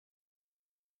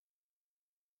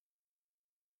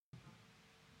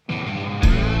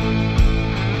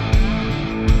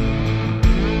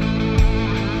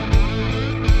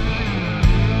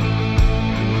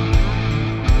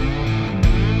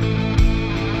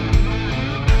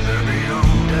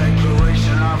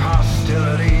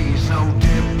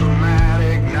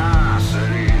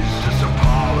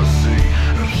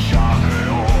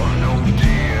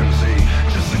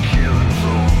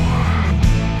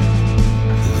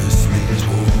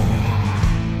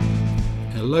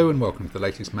Hello and welcome to the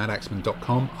latest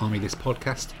MadAxeman.com Army List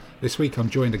podcast. This week I'm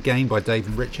joined again by Dave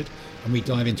and Richard, and we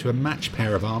dive into a matched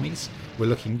pair of armies. We're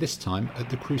looking this time at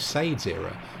the Crusades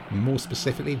era, and more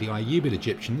specifically the Ayyubid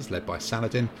Egyptians led by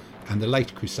Saladin and the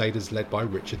later Crusaders led by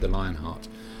Richard the Lionheart.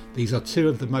 These are two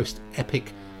of the most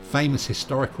epic, famous,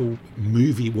 historical,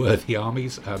 movie-worthy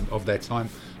armies of their time,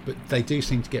 but they do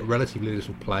seem to get relatively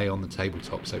little play on the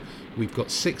tabletop. So we've got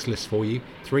 6 lists for you,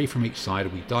 3 from each side,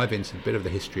 and we dive into a bit of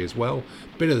the history as well,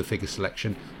 a bit of the figure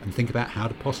selection, and think about how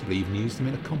to possibly even use them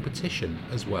in a competition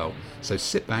as well. So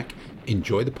sit back,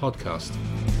 enjoy the podcast.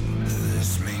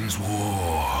 This means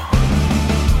war.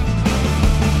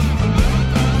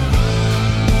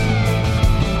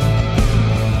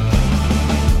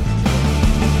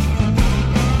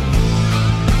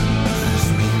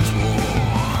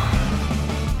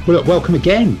 Well, look, welcome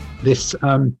again. This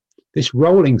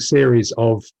rolling series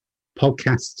of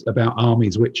podcasts about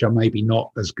armies, which are maybe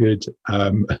not as good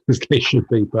as they should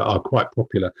be, but are quite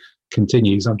popular,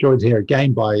 continues. I'm joined here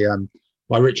again by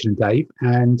Richard and Dave.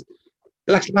 And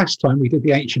last time we did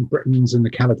the ancient Britons and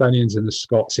the Caledonians and the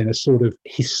Scots in a sort of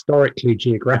historically,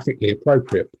 geographically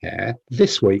appropriate pair.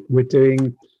 This week we're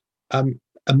doing a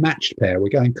matched pair. We're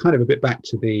going kind of a bit back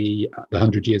to the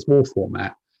 100 Years' War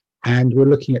format. And we're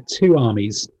looking at 2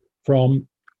 armies from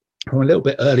a little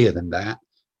bit earlier than that,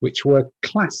 which were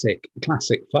classic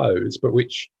foes, but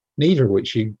neither of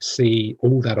which you see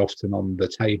all that often on the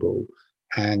table.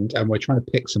 And we're trying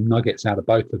to pick some nuggets out of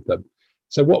both of them.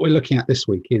 So what we're looking at this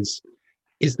week is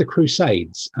the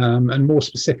Crusades, and more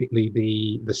specifically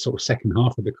the sort of second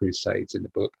half of the Crusades in the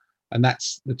book. And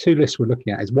that's the 2 lists we're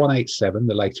looking at is 187,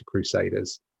 the later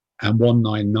Crusaders, and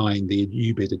 199, the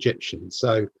Ayyubid Egyptians.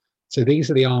 So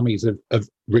these are the armies of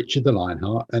Richard the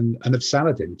Lionheart and of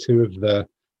Saladin, 2 of the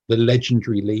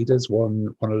legendary leaders,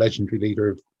 one a legendary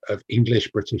leader of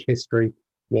English British history,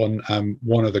 one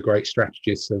of the great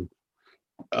strategists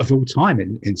of all time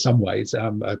in some ways,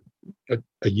 a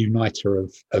uniter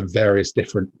of various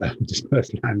different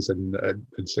dispersed lands and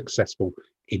successful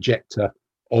ejector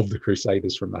of the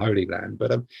Crusaders from the Holy Land.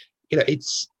 But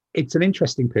it's an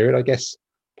interesting period. I guess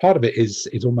part of it is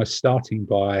almost starting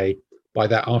by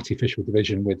that artificial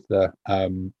division with the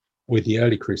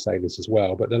early Crusaders as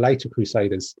well. But the later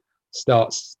Crusaders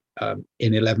starts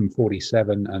in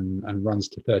 1147 and runs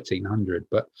to 1300.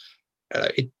 But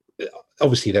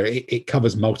it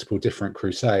covers multiple different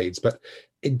Crusades. But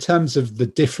in terms of the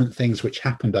different things which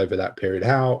happened over that period,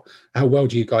 how well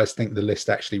do you guys think the list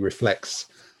actually reflects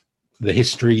the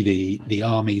history, the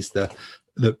armies, the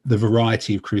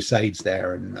variety of Crusades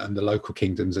there and the local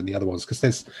kingdoms and the other ones? Because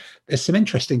there's some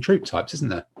interesting troop types, isn't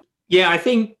there? Yeah, I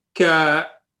think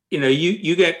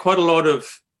you get quite a lot of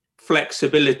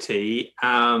flexibility.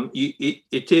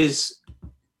 It is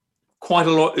quite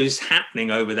a lot is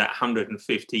happening over that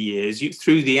 150 years.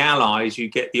 Through the Allies, you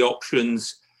get the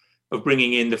options of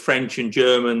bringing in the French and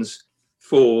Germans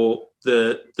for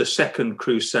the Second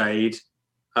Crusade.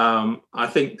 I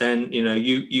think then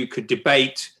you could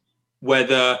debate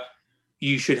whether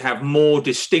you should have more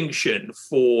distinction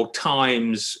for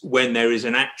times when there is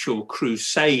an actual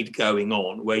crusade going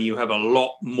on, where you have a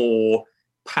lot more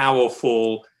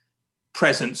powerful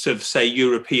presence of, say,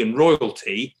 European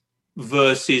royalty,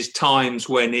 versus times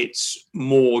when it's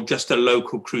more just a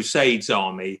local Crusades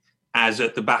army, as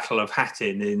at the Battle of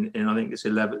Hattin in I think it's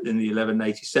in the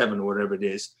 1187 or whatever it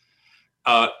is,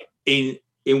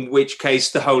 in which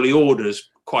case the Holy Orders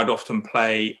quite often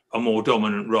play a more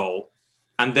dominant role.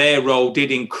 And their role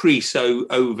did increase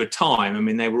over time. I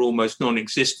mean, they were almost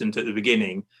non-existent at the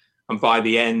beginning. And by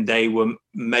the end, they were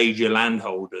major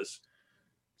landholders.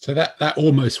 So that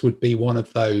almost would be one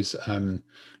of those,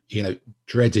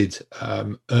 dreaded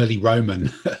early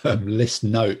Roman list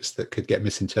notes that could get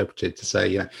misinterpreted to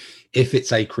say, if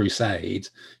it's a crusade,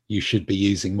 you should be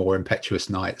using more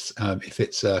impetuous knights. If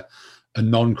it's a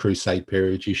non-crusade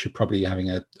period, you should probably be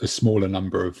having a smaller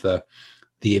number of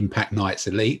the Impact Knights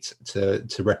elite to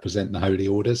represent the Holy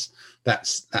Orders.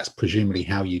 That's presumably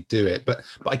how you do it. But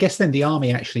I guess then the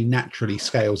army actually naturally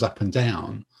scales up and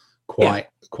down quite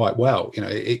well.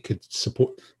 It could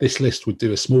support, this list would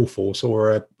do a small force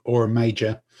or a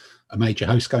major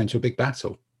host going to a big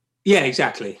battle. Yeah,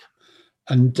 exactly.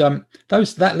 And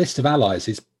that list of allies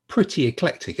is pretty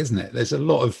eclectic, isn't it? There's a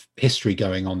lot of history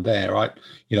going on there. I've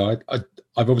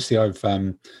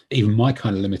even my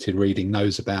kind of limited reading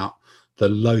knows about the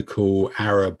local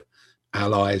Arab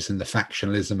allies and the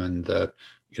factionalism and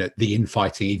the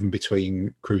infighting even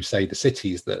between Crusader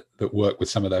cities that work with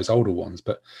some of those older ones.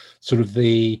 But sort of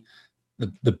the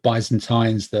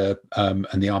Byzantines and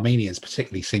the Armenians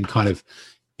particularly seem kind of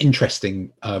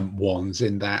interesting ones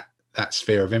in that that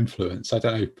sphere of influence. I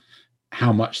don't know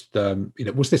how much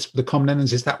was this the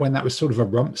Comnenans? Is that when that was sort of a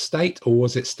rump state, or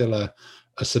was it still a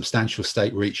substantial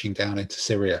state reaching down into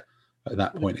Syria at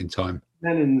that point in time?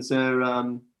 Comnenans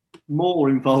are more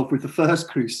involved with the first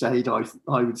crusade, I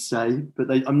would say, but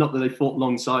I'm not that they fought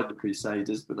alongside the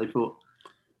Crusaders, but they fought,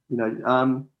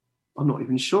 I'm not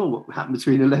even sure what happened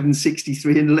between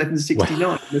 1163 and 1169.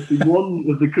 Wow. There's been one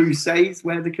of the Crusades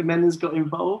where the Comnenans got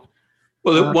involved.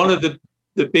 Well, one of the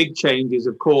big changes,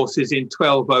 of course, is in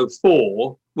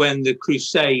 1204 when the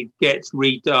Crusade gets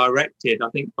redirected, I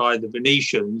think, by the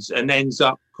Venetians and ends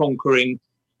up conquering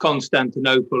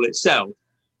Constantinople itself.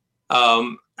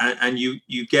 And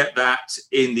you get that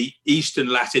in the Eastern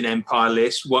Latin Empire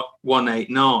list,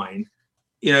 189.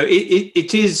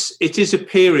 It is a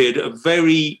period of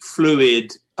very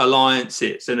fluid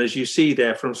alliances, and as you see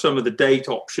there from some of the date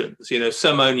options,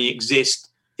 some only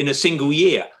exist in a single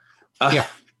year.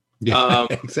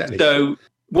 Exactly. So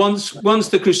once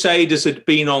the Crusaders had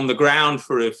been on the ground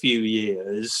for a few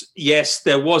years, yes,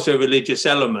 there was a religious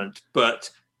element, but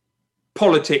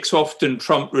politics often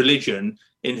trumped religion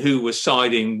in who was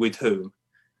siding with whom.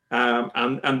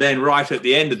 And then right at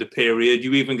the end of the period,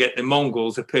 you even get the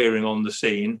Mongols appearing on the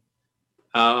scene.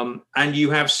 And you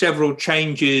have several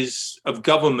changes of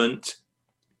government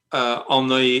on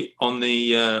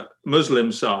the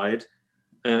Muslim side.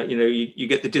 You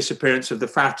get the disappearance of the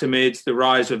Fatimids, the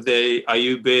rise of the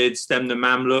Ayyubids, then the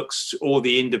Mamluks, or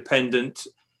the independent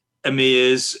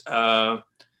emirs.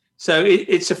 So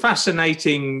it's a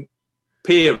fascinating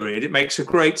period. It makes a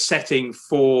great setting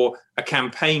for a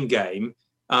campaign game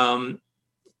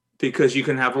because you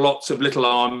can have lots of little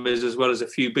armies as well as a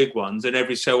few big ones. And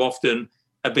every so often,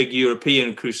 a big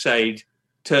European crusade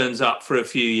turns up for a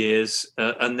few years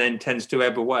and then tends to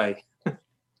ebb away.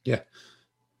 Yeah.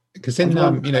 Because then,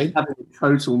 having a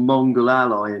total Mongol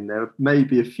ally in there,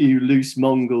 maybe a few loose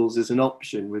Mongols as an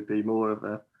option would be more of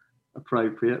a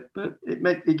appropriate, but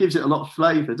it gives it a lot of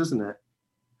flavour, doesn't it?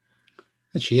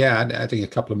 Actually, yeah, adding a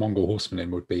couple of Mongol horsemen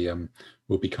in would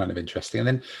be kind of interesting.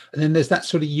 And then there's that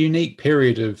sort of unique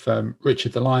period of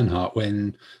Richard the Lionheart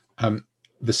when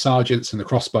the sergeants and the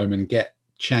crossbowmen get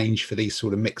changed for these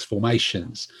sort of mixed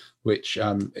formations, which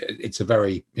it's a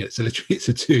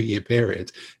 2-year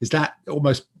period. Is that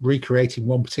almost recreating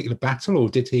one particular battle, or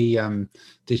did he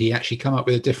actually come up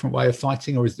with a different way of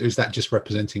fighting, or is that just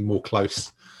representing more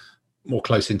close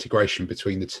integration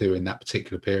between the two in that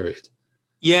particular period?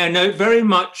 Yeah, no, it very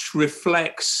much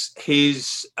reflects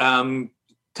his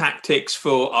tactics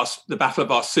for the Battle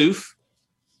of Arsuf,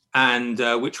 and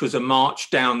which was a march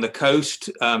down the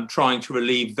coast, trying to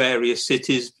relieve various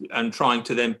cities and trying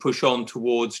to then push on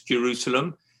towards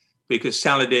Jerusalem, because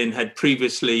Saladin had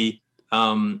previously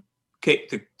kicked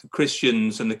the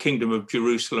Christians and the Kingdom of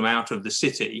Jerusalem out of the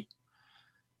city.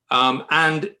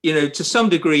 And, to some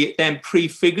degree, it then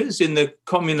prefigures in the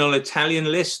communal Italian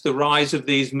list the rise of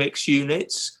these mixed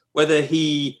units. Whether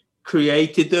he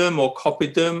created them or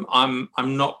copied them, I'm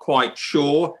not quite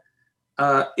sure.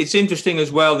 It's interesting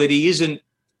as well that he's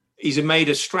made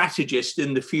a strategist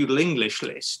in the feudal English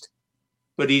list,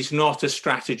 but he's not a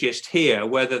strategist here.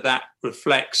 Whether that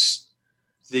reflects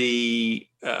the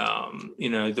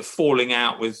falling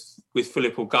out with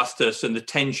Philip Augustus and the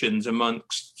tensions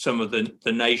amongst some of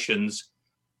the nations,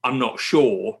 I'm not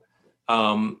sure.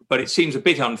 But it seems a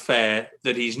bit unfair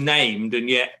that he's named and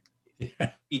yet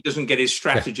he doesn't get his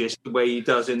strategist the way he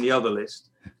does in the other list.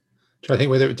 Try to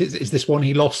think whether is this one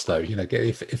he lost though.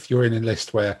 If you're in a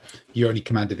list where you only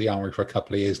commanded the army for a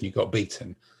couple of years and you got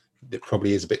beaten, it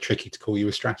probably is a bit tricky to call you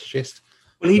a strategist.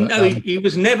 Well, he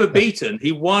was never beaten.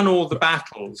 He won all the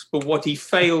battles, but what he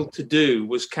failed to do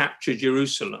was capture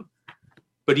Jerusalem.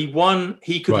 But he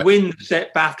could win the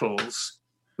set battles,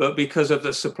 but because of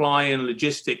the supply and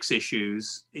logistics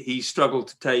issues, he struggled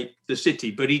to take the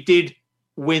city. But he did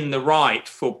win the right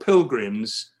for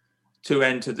pilgrims to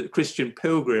enter the Christian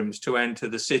pilgrims to enter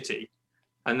the city.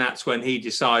 And that's when he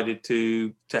decided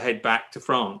to head back to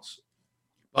France.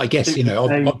 I guess,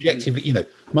 objectively,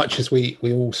 much as we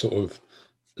all sort of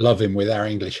love him with our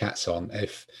English hats on,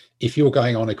 if you're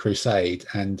going on a crusade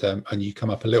and you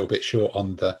come up a little bit short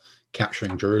on the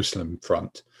capturing Jerusalem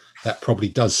front, that probably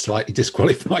does slightly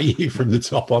disqualify you from the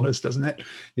top honours, doesn't it?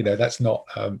 That's not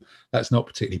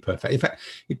particularly perfect. In fact,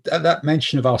 that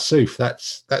mention of Arsuf,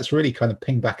 that's really kind of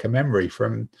pinged back a memory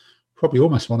from probably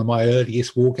almost one of my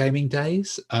earliest wargaming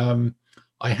days. I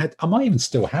might even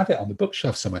still have it on the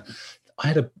bookshelf somewhere. I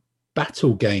had a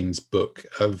battle games book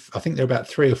of, I think there are about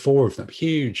 3 or 4 of them,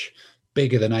 huge,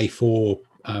 bigger than A4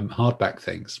 hardback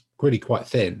things, really quite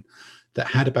thin, that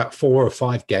had about 4 or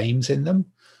 5 games in them.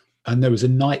 And there was a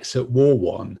Knights at War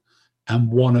one, and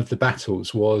one of the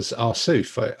battles was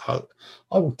Arsuf.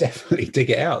 I will definitely dig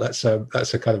it out. That's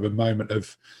a kind of a moment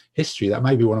of history. That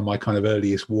may be one of my kind of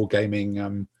earliest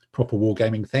wargaming, proper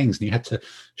wargaming things. And you had to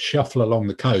shuffle along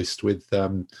the coast with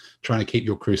trying to keep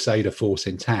your Crusader force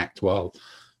intact while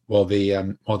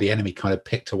the enemy kind of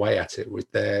picked away at it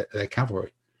with their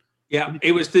cavalry. Yeah,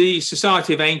 it was the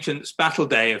Society of Ancients Battle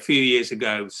Day a few years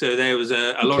ago. So there was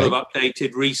a lot of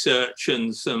updated research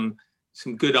and some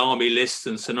good army lists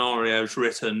and scenarios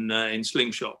written in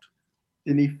Slingshot.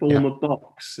 Didn't he form a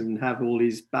box and have all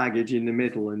his baggage in the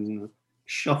middle and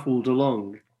shuffled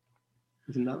along?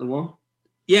 Isn't that the one?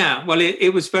 Yeah, well,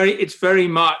 it's very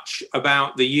much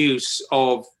about the use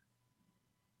of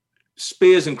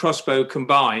spears and crossbow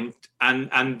combined,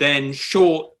 and then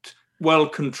short,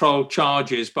 well-controlled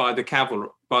charges by the cavalry,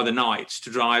 by the knights, to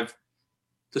drive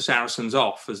the Saracens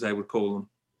off, as they would call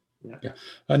them. Yeah.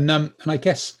 And I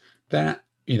guess that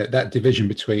that division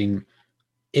between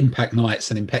impact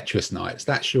knights and impetuous knights,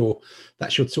 that's your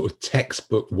sort of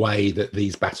textbook way that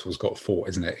these battles got fought,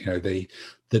 isn't it?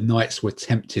 The knights were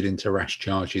tempted into rash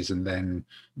charges and then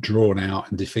drawn out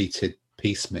and defeated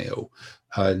piecemeal,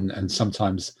 and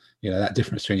sometimes that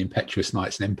difference between impetuous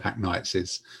knights and impact knights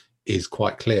is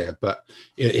quite clear. But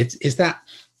is that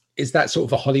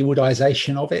sort of a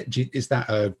Hollywoodization of it? Is that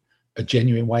a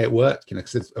genuine way it worked?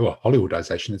 Because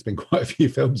Hollywoodization, there's been quite a few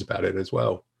films about it as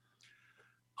well.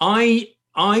 I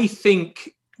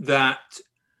think that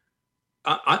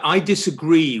I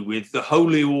disagree with the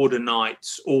Holy Order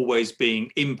Knights always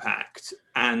being impact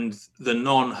and the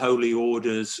non-Holy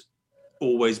Orders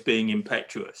always being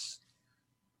impetuous.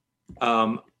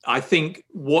 I think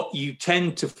what you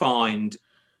tend to find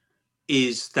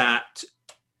is that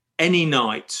any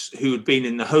knights who had been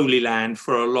in the Holy Land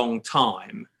for a long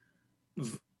time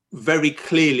very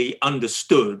clearly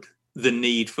understood the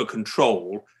need for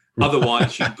control.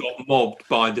 Otherwise, you got mobbed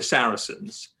by the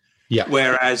Saracens. Yeah.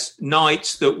 Whereas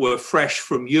knights that were fresh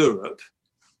from Europe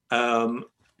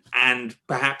and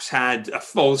perhaps had a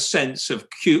false sense of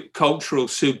cultural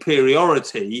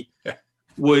superiority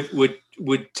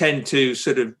would tend to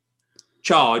sort of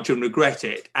charge and regret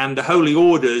it. And the Holy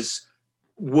Orders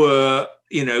were,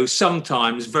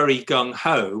 sometimes very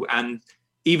gung-ho. And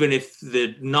even if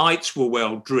the knights were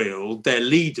well drilled, their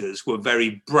leaders were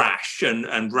very brash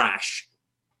and rash.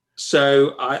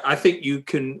 So I think you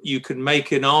can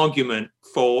make an argument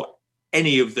for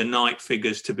any of the knight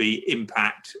figures to be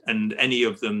impact and any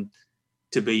of them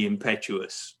to be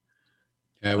impetuous.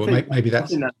 Yeah, well, maybe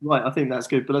that's... I think that's right. I think that's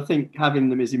good. But I think having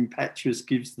them as impetuous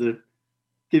gives the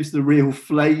real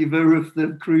flavour of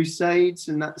the Crusades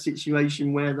and that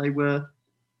situation where they were.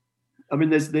 I mean,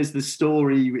 there's the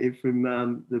story from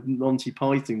the Monty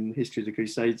Python history of the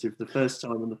Crusades of the first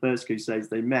time on the first Crusades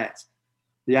they met.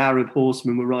 The Arab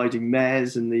horsemen were riding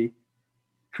mares and the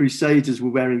Crusaders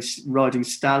were riding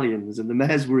stallions, and the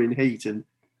mares were in heat, and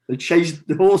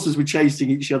the horses were chasing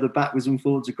each other backwards and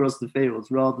forwards across the fields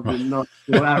rather than knights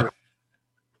or Arabs.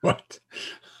 Right.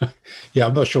 Yeah,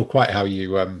 I'm not sure quite how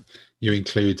you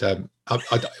include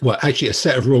actually a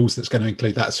set of rules that's going to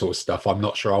include that sort of stuff. I'm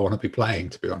not sure I want to be playing,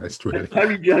 to be honest, really.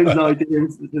 Terry Jones' idea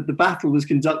is that the battle was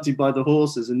conducted by the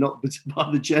horses and not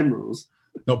by the generals.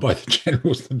 Not by the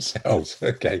generals themselves.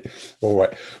 Okay, all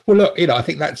right. Well, look, I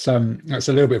think that's a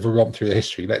little bit of a romp through the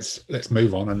history. Let's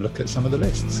move on and look at some of the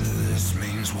lists. This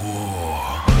means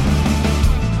war.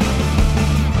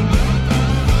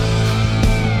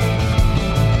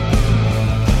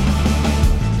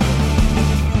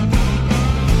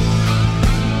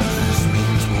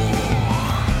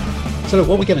 So look,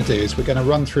 what we're going to do is we're going to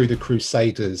run through the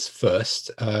Crusaders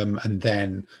first, and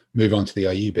then move on to the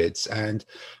Ayyubids. And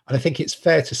I think it's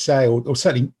fair to say, or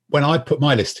certainly when I put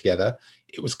my list together,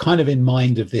 it was kind of in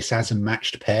mind of this as a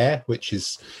matched pair, which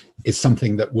is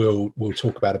something that we'll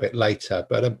talk about a bit later.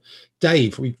 But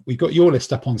Dave, we've got your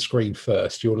list up on screen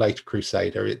first. Your later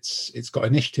Crusader. It's got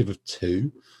initiative of 2.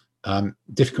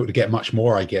 Difficult to get much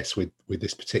more, I guess, with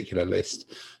this particular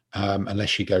list,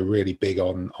 unless you go really big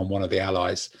on one of the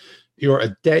allies. You're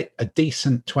a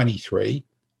decent 23.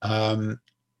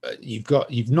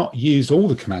 You've not used all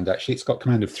the command, actually. It's got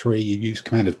command of 3. You've used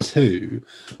command of 2,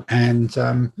 and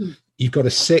you've got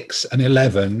a 6, an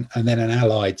 11, and then an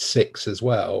allied 6 as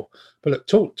well. But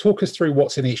look, talk us through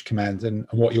what's in each command and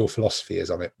what your philosophy is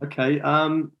on it. Okay.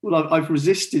 Well, I've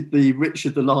resisted the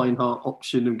Richard the Lionheart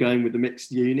option of going with the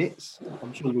mixed units.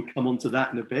 I'm sure we'll come on to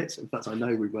that in a bit. In fact, I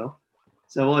know we will.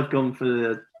 So I've gone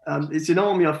for... it's an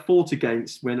army I've fought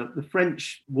against when the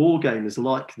French wargamers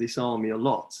like this army a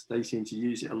lot. They seem to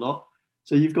use it a lot.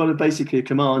 So you've got basically a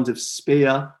command of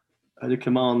spear, the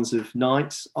commands of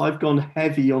knights. I've gone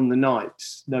heavy on the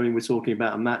knights, knowing we're talking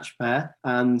about a match pair.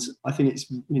 And I think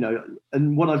it's,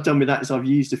 and what I've done with that is I've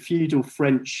used a feudal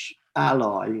French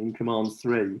ally in command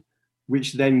 3,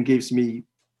 which then gives me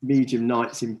medium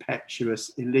knights impetuous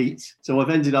elite. So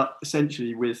I've ended up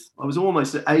essentially with, I was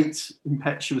almost at 8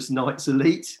 impetuous knights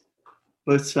elite,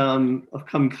 but I've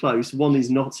come close. 1 is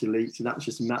not elite, and that's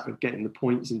just a matter of getting the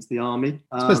points into the army.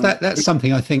 I suppose that's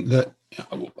something I think that,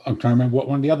 I'm trying to remember what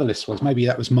one of the other lists was. Maybe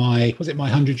that was my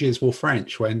 100 Years War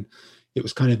French, when it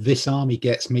was kind of, this army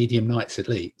gets medium knights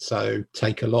elite, so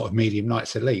take a lot of medium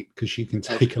knights elite because you can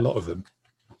take a lot of them.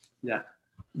 Yeah,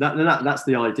 that's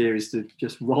the idea, is to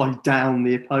just ride down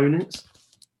the opponents.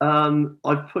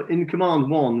 I've put in command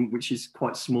 1, which is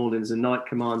quite small and is a knight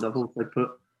command. I've also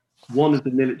put one of the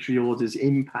military orders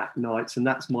impact knights, and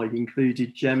that's my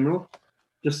included general,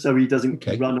 just so he doesn't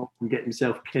run off and get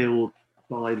himself killed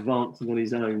by advancing on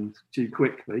his own too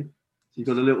quickly. So you've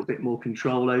got a little bit more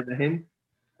control over him.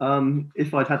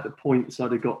 If I'd had the points,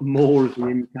 I'd have got more of the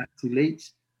impact elite,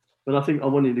 but I think I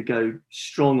wanted to go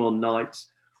strong on knights.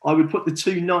 I would put the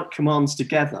 2 knight commands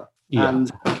together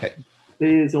and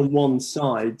spears on one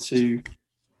side to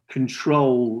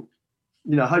control.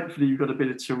 Hopefully you've got a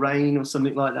bit of terrain or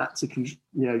something like that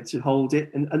to hold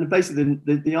it. And basically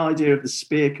the idea of the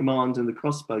spear command and the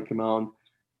crossbow command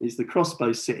is the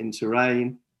crossbows sit in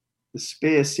terrain, the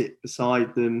spear sit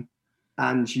beside them,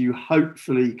 and you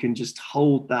hopefully can just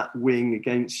hold that wing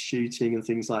against shooting and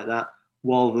things like that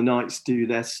while the knights do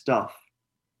their stuff.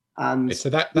 And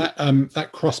so that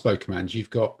crossbow command,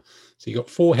 you've got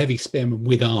 4 heavy spearmen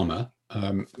with armor,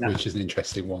 which is an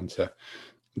interesting one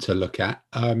to look at.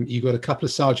 You've got a couple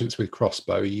of sergeants with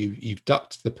crossbow. You've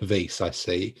ducked the Pavis, I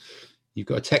see. You've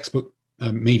got a textbook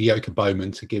mediocre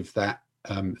bowman to give that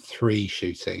 3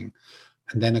 shooting,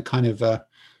 and then a kind of a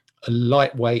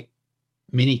lightweight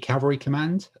mini cavalry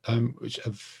command, which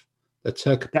of a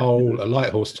Turcopole, a light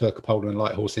horse Turcopole, and a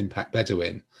light horse impact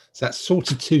Bedouin. So that's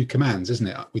sort of 2 commands, isn't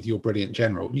it? With your brilliant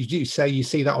general, you do say you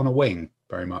see that on a wing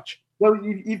very much. Well,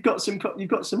 you've got some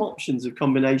options of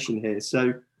combination here.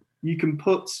 So you can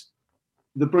put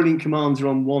the brilliant commander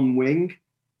on one wing,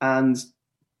 and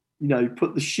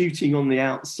put the shooting on the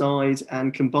outside,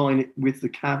 and combine it with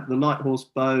the light horse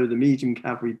bow, the medium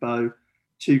cavalry bow,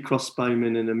 2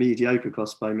 crossbowmen and a mediocre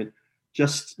crossbowman.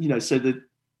 Just so that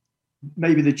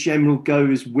maybe the general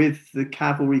goes with the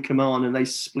cavalry command and they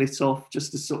split off,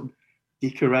 just to sort of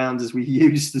dick around as we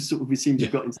used to sort of, we seem to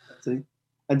have got into that thing,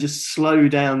 and just slow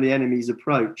down the enemy's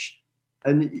approach.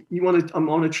 And I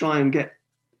want to try and get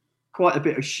quite a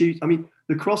bit of shoot. I mean,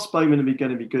 the crossbowmen are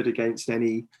going to be good against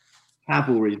any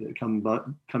cavalry that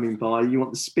are coming by. You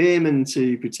want the spearmen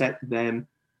to protect them,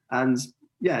 and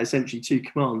essentially 2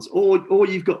 commands. Or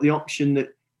you've got the option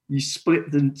that you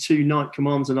split the 2 knight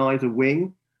commands on either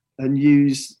wing and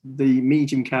use the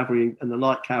medium cavalry and the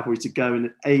light cavalry to go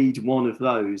and aid one of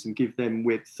those and give them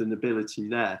width and ability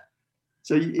there.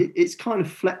 So it's kind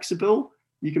of flexible.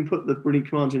 You can put the brilliant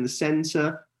commander in the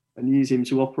centre and use him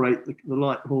to operate the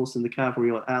light horse and the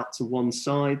cavalry out to one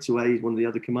side to aid one of the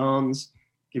other commands,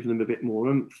 give them a bit more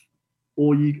oomph.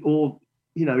 Or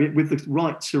with the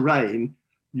right terrain,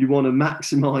 you want to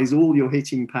maximise all your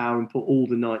hitting power and put all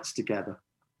the knights together.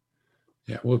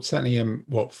 Yeah, well, certainly,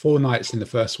 4 knights in the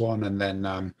first one, and then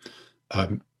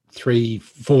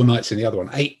 4 knights in the other one.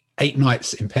 8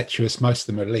 knights impetuous, most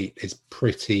of them elite, is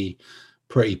pretty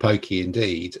pokey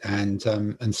indeed.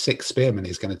 And 6 spearmen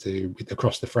is going to do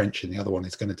across the French, and the other one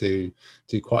is going to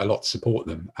do quite a lot to support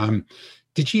them.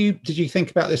 Did you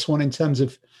think about this one in terms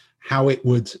of how it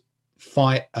would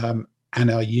fight an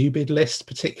Ayyubid list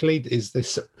particularly? Is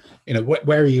this,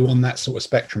 where are you on that sort of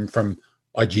spectrum from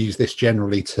I'd use this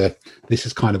generally to this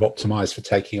is kind of optimized for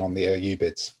taking on the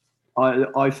Ayyubids?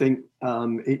 I think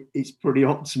it's pretty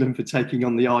optimum for taking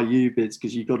on the Ayyubids,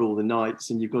 because you've got all the knights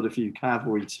and you've got a few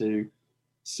cavalry to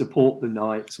support the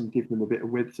knights and give them a bit of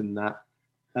width in that.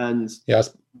 And I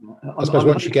suppose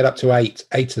once you get up to eight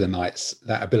of the knights,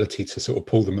 that ability to sort of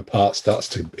pull them apart starts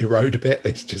to erode a bit.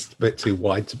 It's just a bit too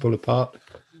wide to pull apart.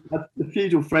 The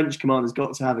feudal French commander's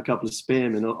got to have a couple of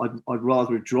spearmen. I'd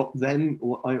rather have dropped them.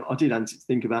 I did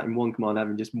think about in one command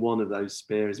having just one of those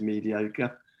spears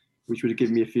mediocre, which would have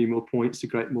given me a few more points to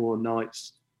create more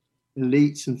knights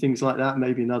elites and things like that.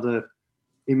 Maybe another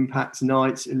impact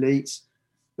knights elites.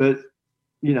 But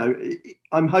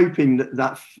I'm hoping that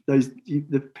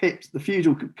the pips, the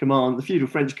feudal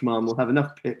French command will have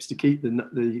enough pips to keep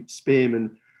the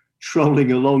spearmen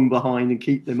trolling along behind and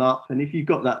keep them up. And if you've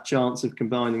got that chance of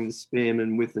combining the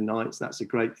spearmen with the knights, that's a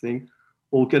great thing.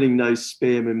 Or getting those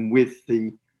spearmen with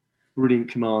the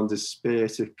brilliant commander's spear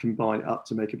to combine it up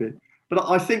to make a bit. but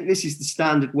I think this is the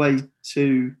standard way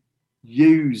to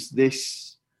use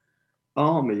this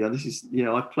army. And this is,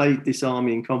 I've played this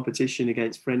army in competition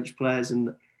against French players,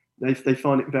 and they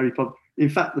find it very popular. In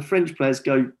fact, the French players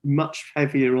go much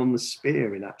heavier on the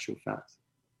spear, in actual fact.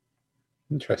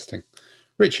 Interesting.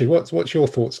 Richard, what's your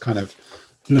thoughts kind of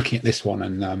looking at this one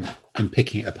and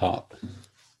picking it apart?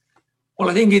 Well,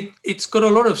 I think it's got a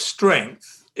lot of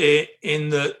strength in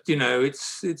that,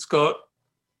 it's got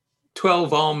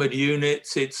 12 armoured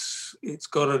units. It's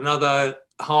got another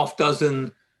half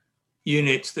dozen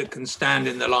units that can stand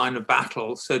in the line of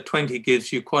battle. So 20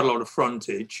 gives you quite a lot of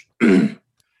frontage.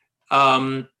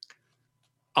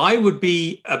 I would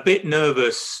be a bit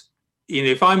nervous,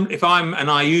 if I'm an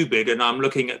Ayyubid and I'm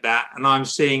looking at that and I'm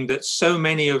seeing that so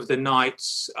many of the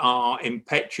knights are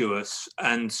impetuous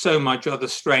and so much other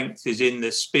strength is in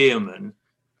the spearmen.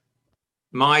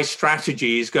 My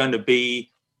strategy is going to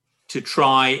be to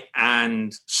try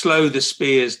and slow the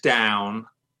spears down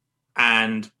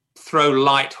and throw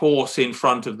light horse in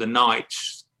front of the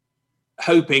knights,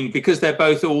 hoping, because they're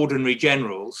both ordinary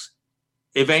generals,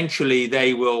 eventually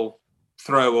they will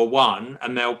throw a 1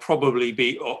 and they'll probably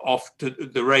be off to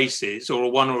the races, or a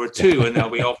 1 or a 2 and they'll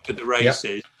be off to the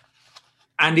races. Yep.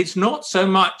 And it's not so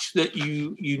much that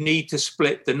you need to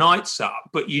split the knights up,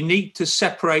 but you need to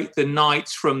separate the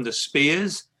knights from the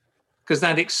spears, because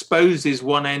that exposes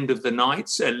one end of the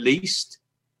knights at least.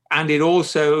 And it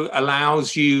also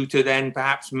allows you to then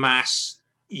perhaps mass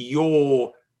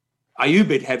your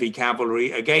Ayyubid heavy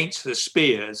cavalry against the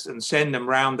spears and send them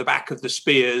round the back of the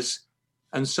spears.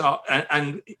 And so,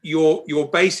 and you're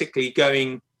basically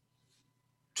going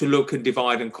to look and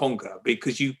divide and conquer,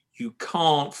 because you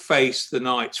can't face the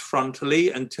knights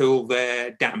frontally until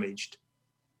they're damaged.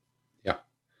 Yeah,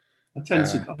 I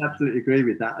absolutely agree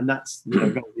with that, and that's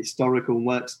very historical and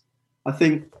works. I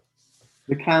think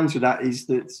the counter to that is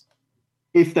that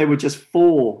if they were just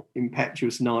 4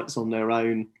 impetuous knights on their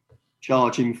own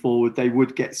charging forward, they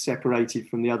would get separated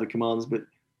from the other commands. But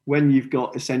when you've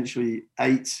got essentially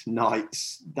 8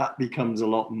 knights, that becomes a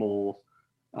lot more,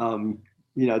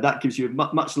 that gives you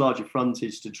a much larger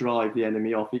frontage to drive the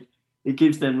enemy off. It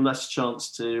gives them less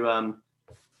chance to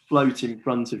float in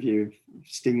front of you and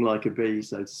sting like a bee,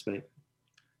 so to speak.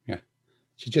 Yeah.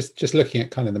 So just looking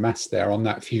at kind of the mass there on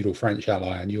that feudal French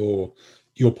ally, and your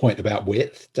point about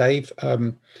width, Dave,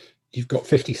 you've got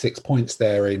 56 points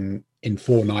there in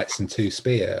 4 knights and 2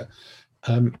 spear.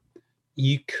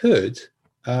 You could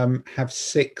have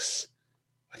 6.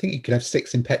 I think you could have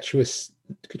 6 impetuous.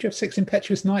 Could you have 6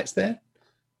 impetuous knights there?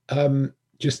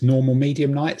 Just normal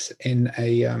medium knights in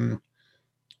a.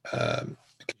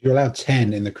 You're allowed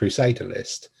 10 in the Crusader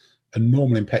list, and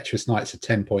normal impetuous knights are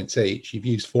 10 points each. You've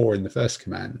used 4 in the first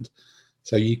command,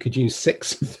 so you could use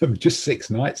 6 of them, just 6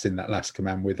 knights in that last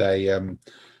command with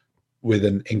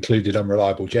an included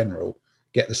unreliable general,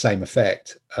 get the same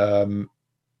effect. And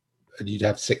you'd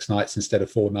have 6 knights instead of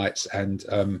 4 knights, and 2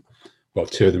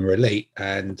 of them are elite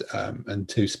and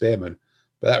 2 spearmen.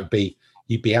 But that would be,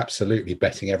 you'd be absolutely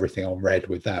betting everything on red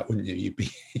with that, wouldn't you?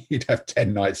 You'd have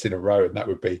 10 knights in a row, and that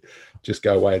would be just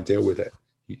go away and deal with it.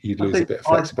 You'd lose a bit of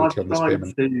flexibility on the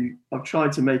spearmen. I've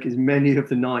tried to make as many of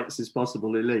the knights as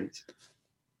possible elite.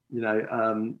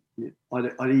 I'd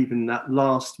even that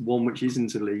last one which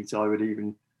isn't elite, I would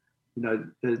even,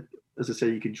 as I say,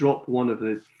 you could drop one of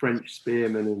the French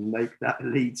spearmen and make that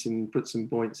elite and put some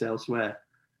points elsewhere.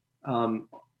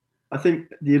 I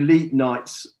think the elite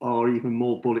knights are even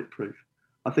more bulletproof.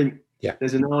 I think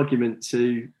there's an argument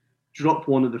to drop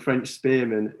one of the French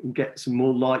spearmen and get some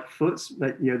more light foots.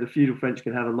 The feudal French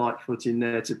can have a light foot in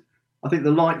there. I think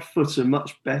the light foot are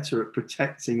much better at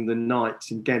protecting the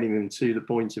knights and getting them to the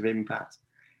point of impact.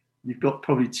 You've got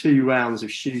probably 2 rounds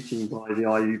of shooting by the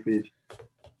Ayyubid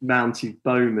mounted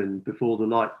bowmen before the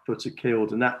light foot are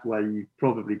killed, and that way you're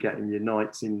probably getting your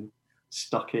knights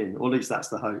stuck in, or at least that's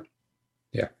the hope.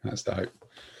 Yeah, that's the hope.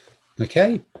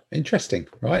 Okay, interesting.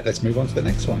 Right, let's move on to the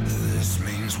next one. This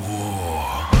means war.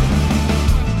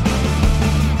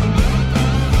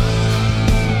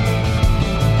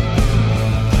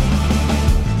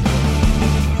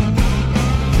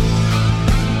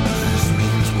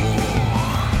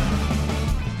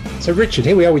 So, Richard,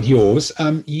 here we are with yours.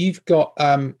 You've got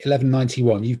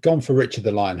 1191. You've gone for Richard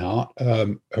the Lionheart.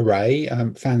 Hooray.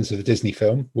 Fans of the Disney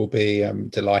film will be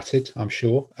delighted, I'm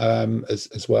sure,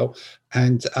 as well.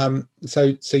 And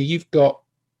so you've got,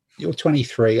 you're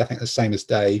 23, I think the same as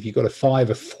Dave. You've got a 5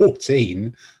 of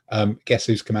 14. Guess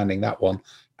who's commanding that one?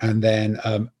 And then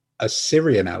a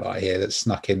Syrian ally here that's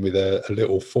snuck in with a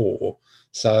little 4.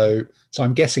 So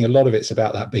I'm guessing a lot of it's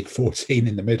about that big 14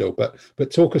 in the middle. But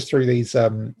talk us through these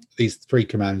three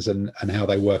commands and how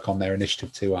they work on their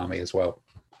Initiative 2 army as well.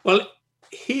 Well,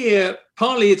 here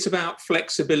partly it's about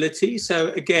flexibility.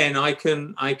 So again, I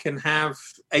can have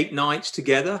 8 knights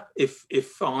together if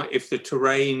the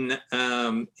terrain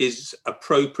is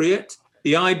appropriate.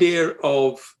 The idea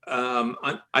of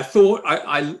I thought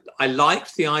I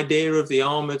liked the idea of the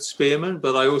armored spearmen,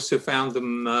 but I also found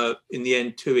them in the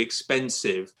end too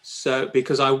expensive. So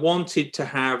because I wanted to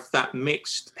have that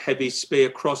mixed heavy spear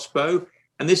crossbow,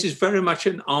 and this is very much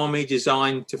an army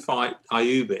designed to fight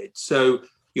Ayyubid. So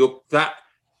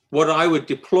what I would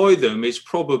deploy them is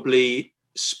probably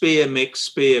spear mixed,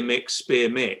 spear mixed, spear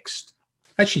mixed.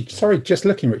 Actually, sorry, just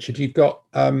looking, Richard, you've got,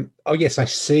 oh yes, I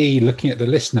see, looking at the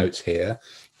list notes here,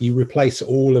 you replace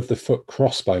all of the foot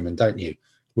crossbowmen, don't you,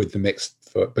 with the mixed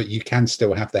foot, but you can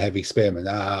still have the heavy spearmen.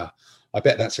 I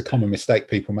bet that's a common mistake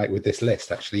people make with this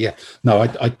list, actually. Yeah, no,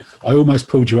 I almost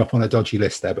pulled you up on a dodgy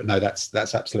list there, but no, that's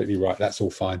absolutely right. That's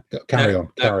all fine. Carry on.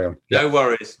 Yeah. No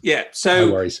worries. Yeah. So,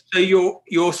 no worries. So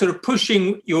you're sort of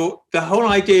pushing the whole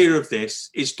idea of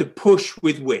this is to push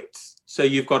with width. So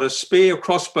you've got a spear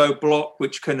crossbow block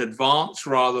which can advance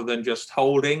rather than just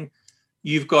holding.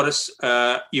 You've got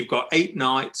 8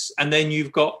 knights, and then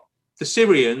you've got the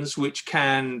Syrians which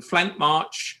can flank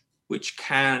march, which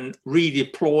can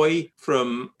redeploy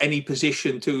from any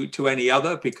position to any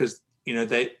other, because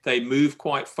they move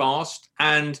quite fast.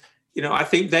 And I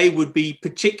think they would be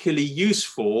particularly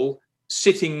useful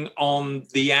sitting on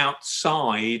the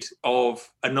outside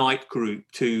of a knight group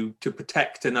to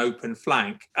protect an open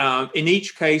flank. In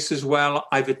each case as well,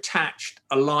 I've attached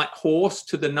a light horse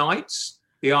to the knights.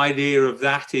 The idea of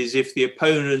that is if the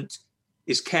opponent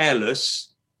is careless,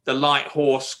 the light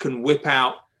horse can whip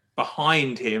out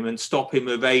behind him and stop him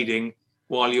evading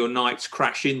while your knights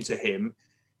crash into him.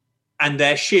 And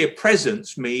their sheer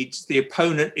presence means the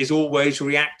opponent is always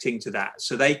reacting to that.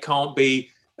 So they can't be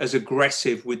as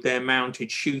aggressive with their mounted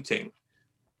shooting.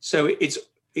 So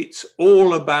it's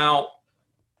all about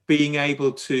being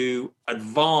able to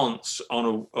advance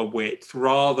on a width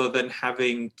rather than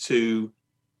having to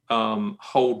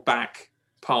hold back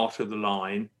part of the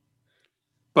line.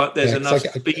 But there's enough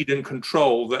speed and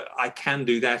control that I can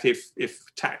do that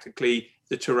if tactically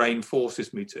the terrain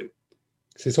forces me to.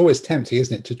 So it's always tempting,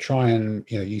 isn't it, to try and,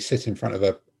 you sit in front of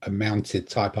a mounted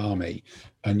type army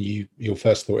and your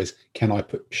first thought is, can I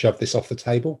shove this off the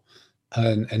table?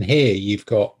 And here you've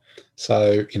got,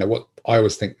 so, what I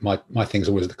always think my thing's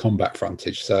always the combat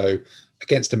frontage. So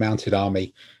against a mounted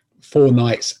army, 4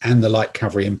 knights and the light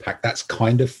cavalry impact, that's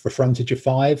kind of for frontage of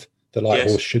 5. The light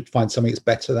horse should find something that's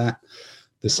better than that.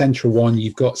 The central one,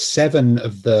 you've got 7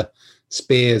 of the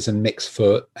spears and mixed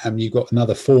foot, and you've got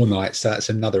another 4 knights, so that's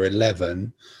another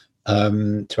 11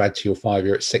 to add to your 5.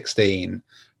 You're at 16,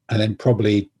 and then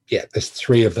probably there's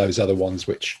 3 of those other ones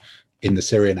which in the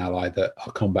Syrian ally that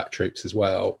are combat troops as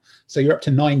well. So you're up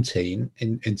to 19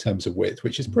 in terms of width,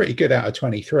 which is pretty good out of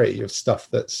 23 of stuff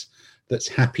that's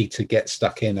happy to get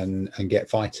stuck in and get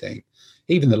fighting.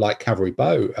 Even the light cavalry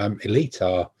bow elite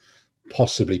are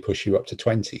possibly push you up to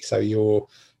 20. So you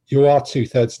are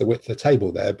 2/3 the width of the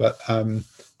table there, but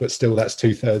still that's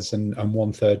 2/3 and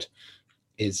 1/3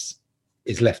 is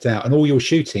left out, and all your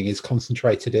shooting is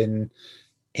concentrated in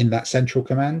that central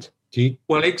command. Do you?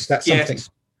 Well, yes,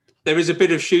 there is a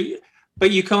bit of shoot,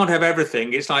 but you can't have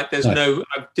everything. It's like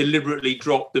I've deliberately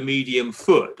dropped the medium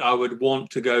foot. I would want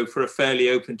to go for a fairly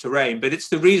open terrain, but it's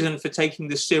the reason for taking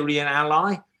the Syrian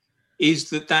ally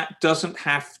is that doesn't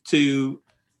have to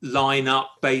line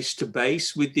up base to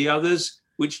base with the others,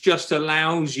 which just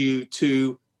allows you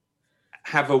to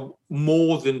have a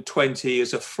more than 20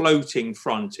 as a floating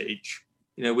frontage.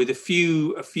 With a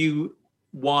few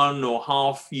 1 or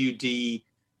half UD,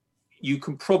 you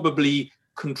can probably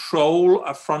control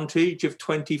a frontage of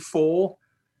 24,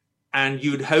 and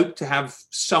you'd hope to have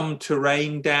some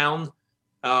terrain down.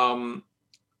 In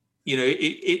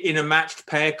a matched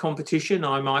pair competition,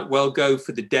 I might well go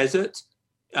for the desert.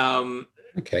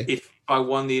 If I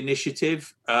won the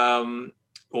initiative,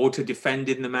 or to defend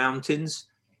in the mountains,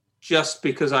 just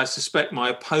because I suspect my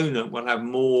opponent will have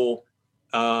more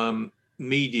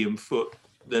medium foot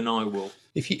than I will.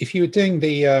 If you were doing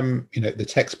the the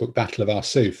textbook Battle of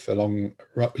Arsuf along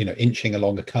inching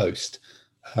along the coast,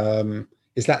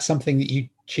 is that something that you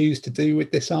choose to do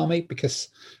with this army? Because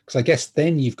I guess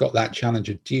then you've got that challenge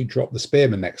of, do you drop the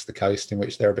spearmen next to the coast, in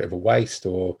which they're a bit of a waste,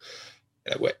 or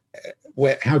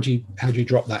how do you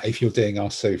drop that if you're doing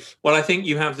Arsuf? Well, I think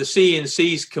you have the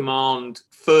C&C's command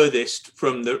furthest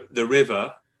from the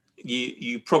river.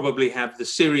 You probably have the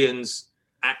Syrians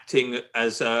acting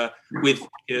as with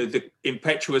the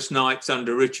impetuous knights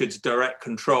under Richard's direct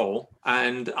control,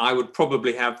 and I would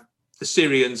probably have the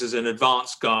Syrians as an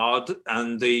advance guard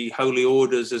and the Holy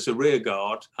Orders as a rear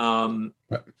guard.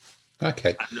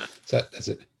 Okay, so that's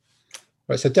it.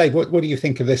 Right, so Dave, what do you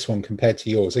think of this one compared to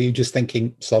yours? Are you just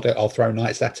thinking, sod it, I'll throw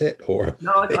knights at it, or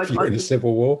no, if you're in a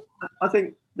civil war? I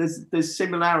think there's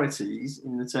similarities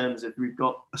in the terms of we've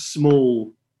got a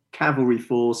small cavalry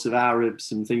force of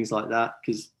Arabs and things like that,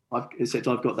 because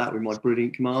I've got that with my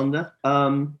brilliant commander.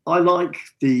 I like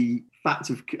the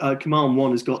fact of Command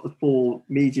 1 has got the 4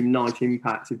 medium knight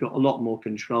impacts. They've got a lot more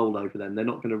control over them. They're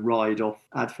not going to ride off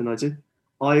ad infinitum.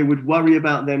 I would worry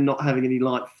about them not having any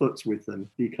light foot with them,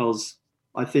 because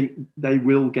I think they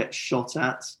will get shot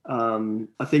at.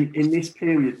 I think in this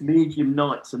period, medium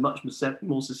knights are much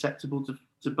more susceptible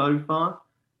to bow fire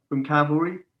from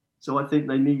cavalry. So I think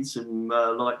they need some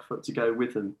light foot to go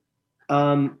with them.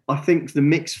 I think the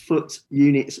mixed foot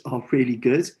units are really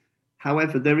good.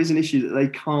 However, there is an issue that they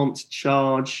can't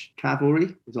charge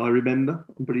cavalry, as I remember.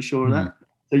 I'm pretty sure of that.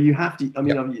 So you have to, I've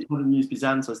used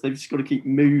Byzantinos, they've just got to keep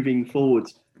moving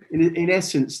forward. In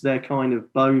essence, they're kind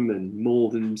of bowmen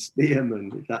more than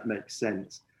spearmen, if that makes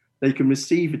sense. They can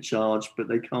receive a charge, but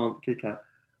they can't kick out.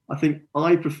 I think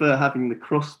I prefer having the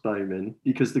crossbowmen,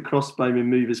 because the crossbowmen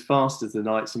move as fast as the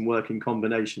knights and work in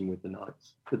combination with the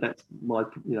knights. But that's my,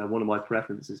 one of my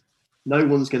preferences. No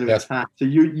one's going to attack. So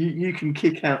you can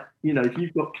kick out, if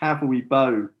you've got cavalry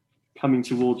bow coming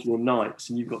towards your knights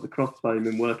and you've got the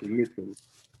crossbowmen working with them,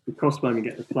 the crossbowmen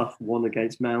get the +1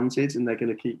 against mounted, and they're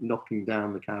going to keep knocking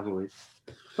down the cavalry.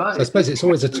 But so I suppose it's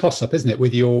always a toss-up, isn't it,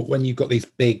 with when you've got these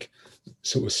big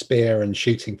sort of spear and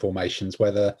shooting formations,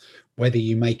 whether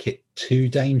you make it too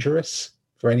dangerous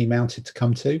for any mounted to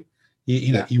come to.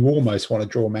 You almost want to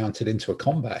draw mounted into a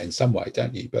combat in some way,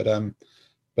 don't you? But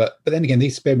then again,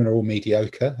 these spearmen are all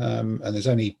mediocre, and there's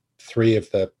only 3 of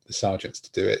the sergeants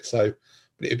to do it. So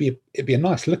it'd be a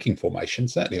nice looking formation,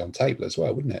 certainly on table as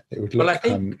well, wouldn't it? It would look.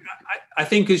 Well, I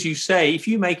think, as you say, if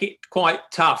you make it quite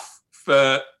tough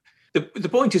for the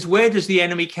point is, where does the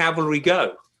enemy cavalry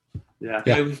go? Yeah.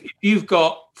 If you've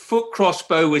got foot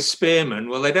crossbow with spearmen,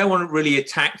 well, they don't want to really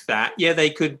attack that. Yeah, they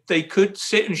could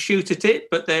sit and shoot at it,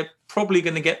 but they're probably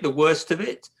going to get the worst of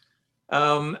it.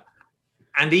 And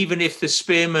even if the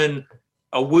spearmen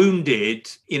are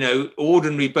wounded,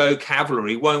 ordinary bow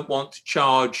cavalry won't want to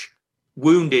charge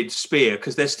wounded spear,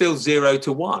 because they're still 0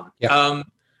 to 1. Yeah.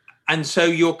 And so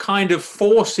you're kind of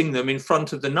forcing them in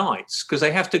front of the knights, because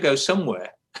they have to go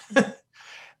somewhere.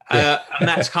 And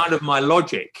that's kind of my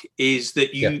logic, is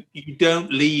that you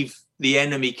don't leave the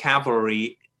enemy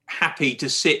cavalry happy to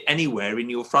sit anywhere in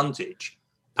your frontage.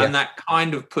 And that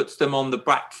kind of puts them on the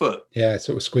back foot. Yeah, it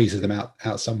sort of squeezes them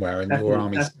out somewhere, and your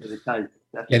army's Definitely.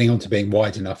 getting on to being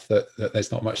wide enough that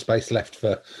there's not much space left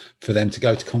for them to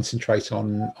go to concentrate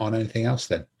on anything else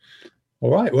then.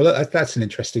 All right, well, that's an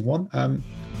interesting one.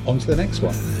 On to the next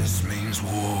one. This means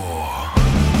war.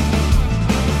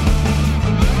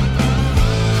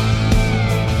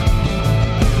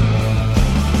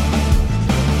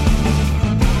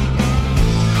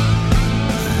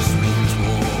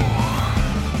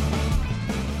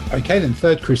 Okay, then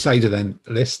third Crusader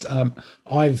list.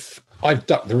 I've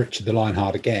ducked the Richard the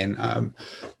Lionheart again.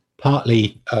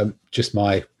 Partly just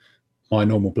my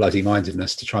normal bloody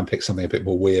mindedness to try and pick something a bit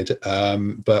more weird,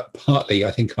 but partly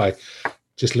I think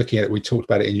just looking at it, we talked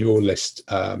about it in your list,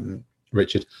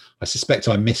 Richard. I suspect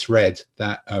I misread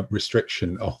that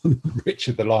restriction on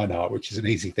Richard the Lionheart, which is an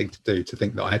easy thing to do, to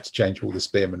think that I had to change all the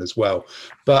spearmen as well.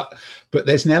 But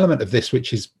there's an element of this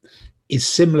which is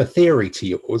similar theory to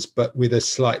yours, but with a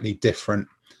slightly different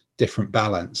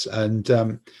balance. And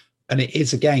it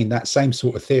is, again, that same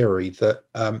sort of theory that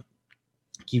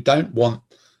you don't want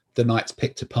the knights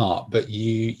picked apart, but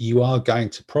you are going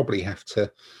to probably have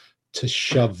to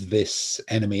shove this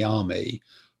enemy army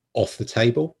off the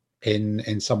table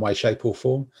in some way, shape or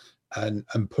form,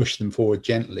 and push them forward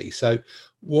gently. So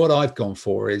what I've gone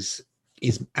for is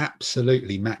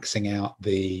absolutely maxing out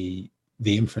the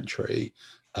infantry,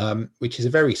 which is a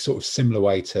very sort of similar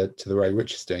way to the way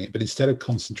Richard's doing it, but instead of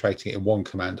concentrating it in one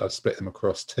command, I've split them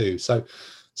across 2. So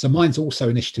mine's also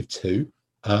initiative 2,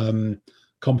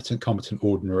 competent,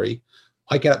 ordinary.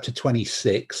 I get up to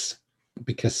 26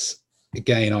 because,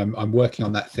 again, I'm working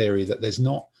on that theory that there's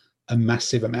not a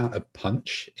massive amount of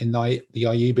punch in the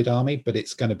Ayyubid army, but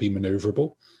it's going to be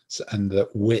maneuverable, and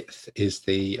that width is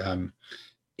the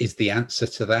answer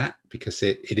to that, because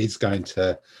it is going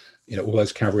to, all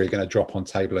those cavalry are going to drop on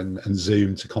table and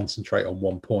zoom to concentrate on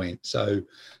one point. So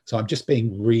I'm just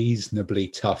being reasonably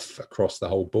tough across the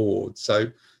whole board.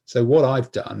 So what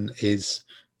I've done is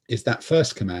is that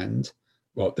first command.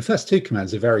 Well, the first two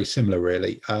commands are very similar,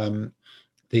 really.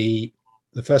 The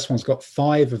first one's got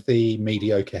 5 of the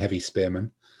mediocre heavy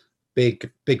spearmen.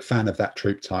 Big fan of that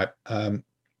troop type.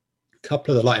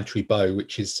 Couple of the light infantry bow,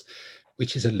 which is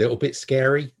a little bit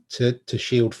scary to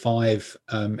shield 5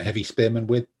 heavy spearmen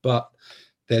with, but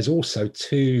there's also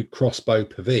 2 crossbow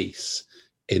pavis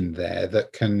in there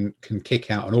that can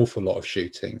kick out an awful lot of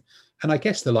shooting, and I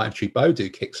guess the light infantry bow do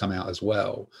kick some out as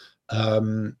well.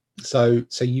 So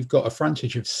you've got a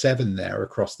frontage of 7 there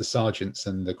across the sergeants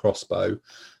and the crossbow.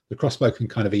 The crossbow can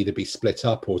kind of either be split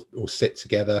up or sit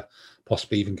together,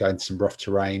 possibly even go into some rough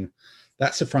terrain.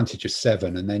 That's a frontage of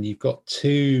 7, and then you've got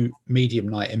 2 medium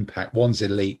night impact. One's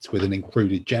elite with an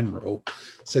included general,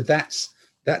 so that's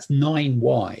 9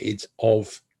 wide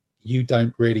of, you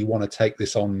don't really want to take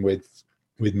this on with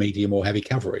medium or heavy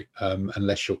cavalry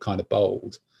unless you're kind of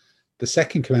bold. The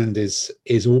second command is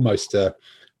almost a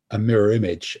mirror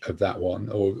image of that one,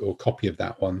 or copy of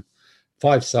that one.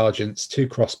 5 sergeants, 2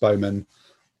 crossbowmen.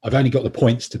 I've only got the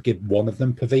points to give one of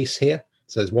them pavis here,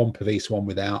 so there's 1 pavis, 1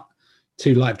 without.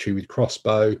 2 light infantry with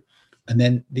crossbow, and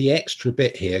then the extra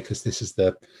bit here, because this is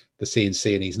the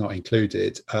CNC and he's not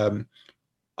included.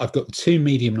 I've got the 2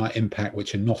 medium night impact,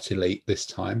 which are not elite this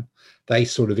time. They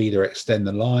sort of either extend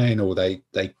the line or they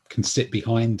can sit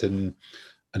behind, and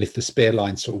if the spear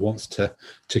line sort of wants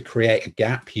to create a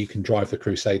gap, you can drive the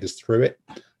Crusaders through it.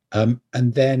 And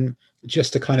then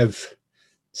just a kind of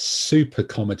super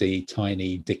comedy,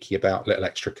 tiny dicky about little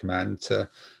extra command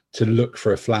to look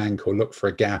for a flank or look for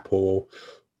a gap or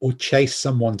chase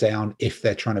someone down if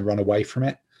they're trying to run away from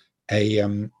it.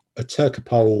 A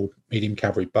Turcopole medium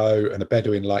cavalry bow and a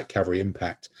Bedouin light cavalry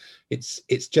impact.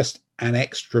 It's just an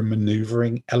extra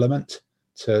maneuvering element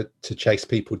to chase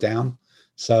people down.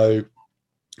 So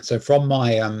from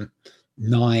my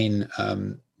 9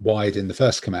 wide in the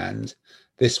first command,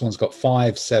 this one's got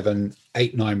 5, 7,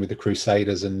 8, 9 with the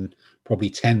Crusaders, and probably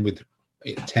 10,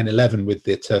 11 with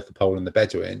the Turcopole and the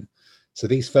Bedouin. So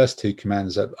these first 2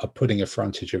 commands are putting a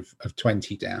frontage of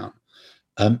 20 down.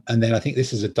 And then I think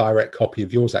this is a direct copy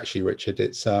of yours, actually, Richard.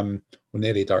 It's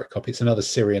nearly a direct copy. It's another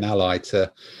Syrian ally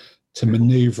to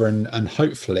maneuver and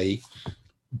hopefully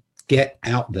get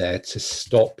out there to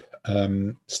stop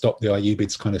the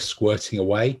Ayyubids kind of squirting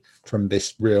away from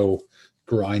this real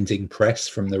grinding press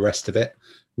from the rest of it,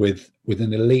 with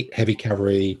an elite heavy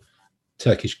cavalry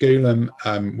Turkish Gulam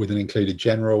with an included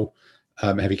general,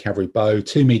 heavy cavalry bow,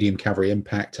 2 medium cavalry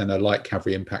impact, and a light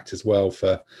cavalry impact as well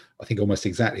for, I think, almost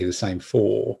exactly the same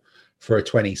 4 for a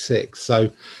 26.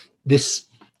 So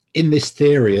in this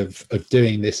theory of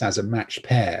doing this as a match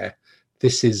pair,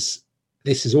 this is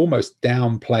almost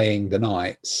downplaying the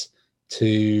knights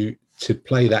to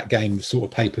play that game of sort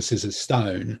of paper, scissors,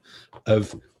 stone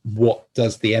of what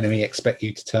does the enemy expect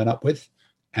you to turn up with,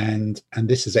 and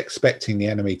this is expecting the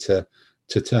enemy to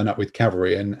turn up with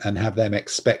cavalry and have them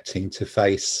expecting to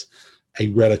face a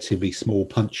relatively small,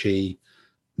 punchy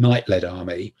knight-led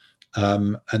army,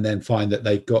 and then find that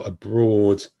they've got a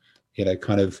broad,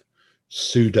 kind of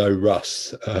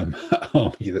pseudo-Rus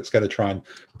army that's going to try and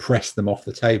press them off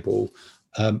the table.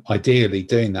 Ideally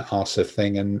doing that Arsuf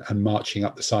thing and marching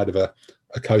up the side of a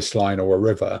coastline or a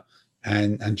river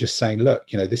and just saying, look,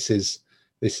 this is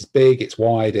big, it's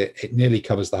wide, it nearly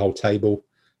covers the whole table.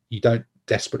 You don't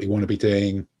desperately want to be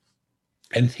doing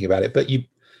anything about it,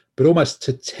 but almost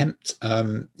to tempt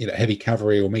heavy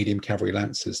cavalry or medium cavalry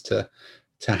lancers to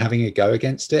having a go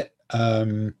against it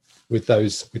with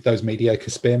those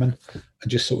mediocre spearmen and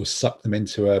just sort of suck them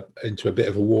into a bit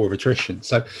of a war of attrition.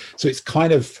 So it's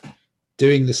kind of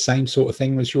doing the same sort of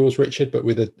thing as yours, Richard, but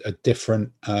with a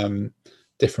different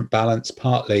balance,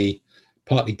 partly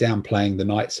downplaying the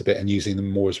knights a bit and using them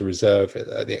more as a reserve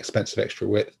at the expense of extra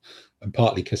width, and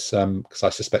partly because I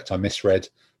suspect I misread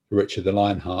the Richard the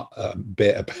Lionheart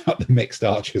bit about the mixed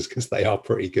archers, because they are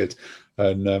pretty good,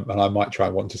 and I might try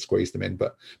and want to squeeze them in.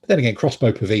 But then again,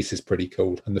 crossbow pavis is pretty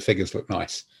cool, and the figures look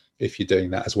nice if you're doing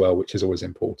that as well, which is always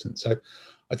important. So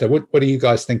I don't know, what do you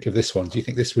guys think of this one? Do you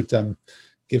think this would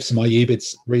give some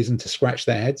Ayyubids reason to scratch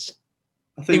their heads?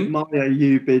 I think my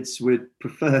Ayyubids would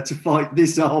prefer to fight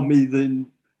this army than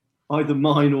either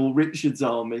mine or Richard's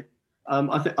army.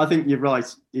 I think you're right.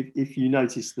 If you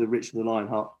notice the Richard the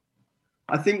Lionheart,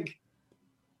 I think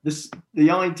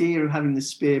the idea of having the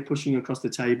spear pushing across the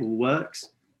table works.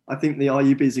 I think the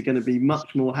Ayyubids are going to be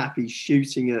much more happy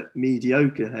shooting at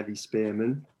mediocre heavy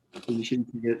spearmen than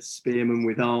shooting at spearmen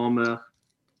with armour.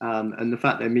 And the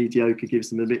fact they're mediocre gives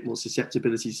them a bit more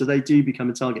susceptibility, so they do become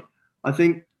a target. I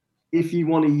think if you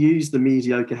want to use the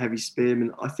mediocre heavy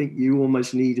spearmen, I think you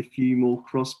almost need a few more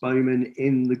crossbowmen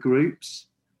in the groups.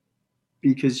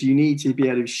 because you need to be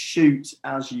able to shoot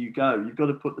as you go. You've got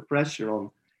to put the pressure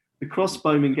on. The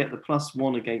crossbowmen get the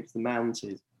 +1 against the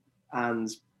mounted, and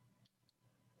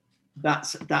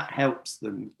that helps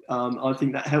them. I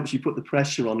think that helps you put the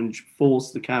pressure on and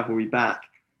force the cavalry back,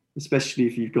 especially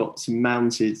if you've got some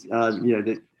mounted.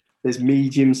 There's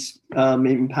medium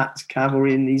impact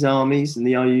cavalry in these armies, and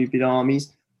the Ayyubid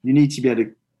armies. You need to be able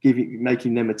to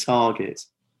making them a target.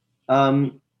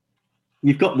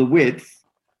 You've got the width.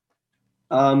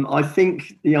 I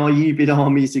think the Ayyubid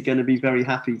armies are going to be very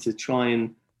happy to try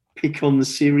and pick on the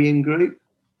Syrian group,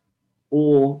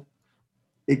 or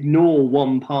ignore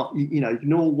one part.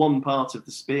 Ignore one part of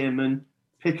the spearmen,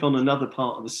 pick on another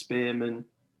part of the spearmen.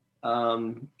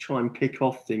 Try and pick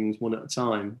off things one at a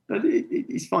time, but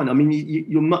it's fine. I mean,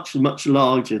 you're much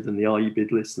larger than the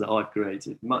Ayyubid list that I've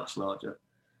created, much larger.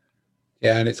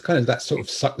 Yeah, and it's kind of that sort of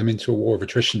suck them into a war of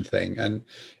attrition thing, and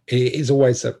it is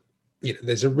always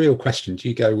there's a real question: do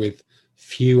you go with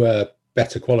fewer,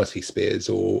 better quality spears,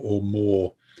 or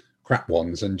more crap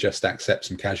ones, and just accept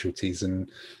some casualties and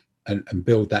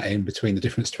build that in between the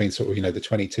difference between sort of the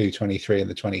 22, 23, and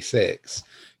the 26?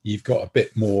 You've got a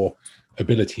bit more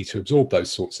ability to absorb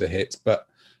those sorts of hits, but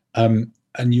and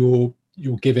you're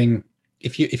giving,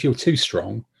 if you're too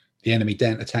strong, the enemy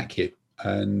daren't attack you,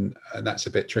 and that's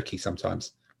a bit tricky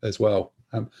sometimes as well.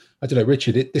 I don't know,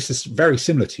 Richard, this is very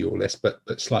similar to your list, but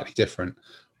slightly different.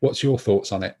 What's your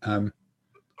thoughts on it? Well,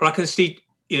 I can see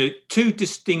two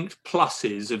distinct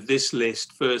pluses of this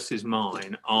list versus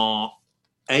mine are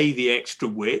the extra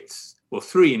width, or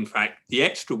three in fact. The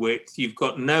extra width, you've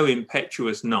got no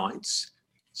impetuous knights,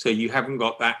 so you haven't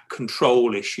got that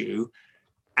control issue.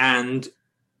 And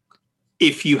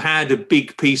if you had a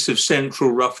big piece of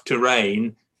central rough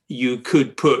terrain, you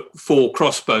could put 4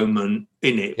 crossbowmen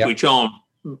in it, yep, which aren't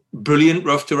brilliant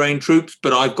rough terrain troops,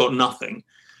 but I've got nothing.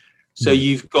 So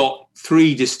you've got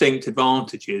 3 distinct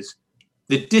advantages.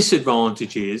 The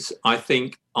disadvantages, I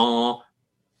think, are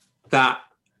that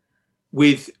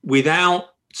without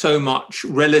so much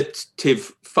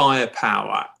relative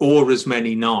firepower or as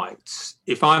many knights,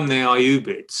 if I'm the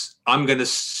Ayyubids, I'm going to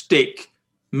stick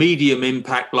medium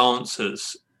impact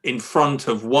lancers in front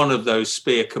of one of those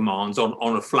spear commands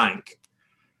on a flank,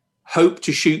 hope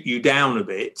to shoot you down a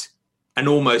bit, and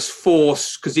almost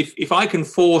force, because if I can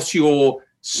force your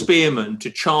spearmen to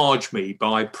charge me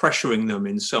by pressuring them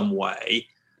in some way,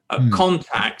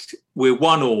 contact, we're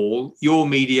 1-1, you're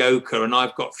mediocre, and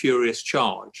I've got furious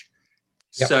charge.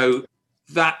 Yep. So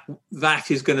that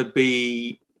is going to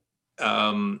be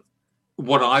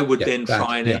what I would then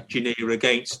try and engineer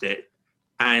against it.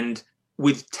 And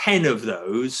with 10 of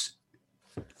those,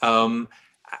 and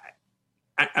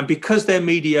because they're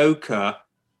mediocre,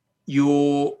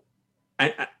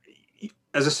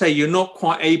 as I say, you're not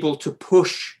quite able to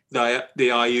push the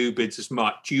Ayyubids as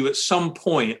much. You at some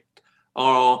point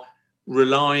are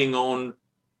relying on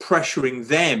pressuring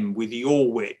them with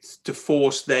your width to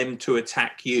force them to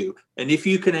attack you. And if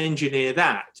you can engineer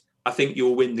that, I think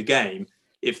you'll win the game.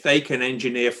 If they can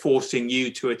engineer forcing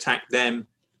you to attack them,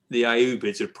 the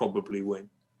Ayyubids would probably win.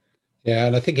 Yeah,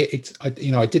 and I think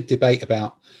I did debate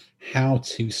about how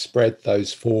to spread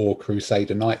those 4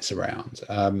 Crusader knights around,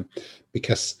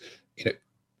 because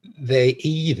they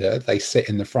sit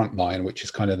in the front line, which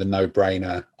is kind of the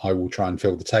no-brainer, I will try and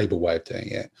fill the table way of doing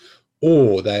it,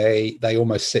 or they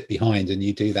almost sit behind and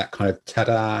you do that kind of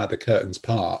ta-da, the curtains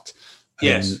part,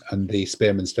 and the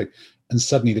spearmen speak, and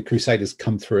suddenly the Crusaders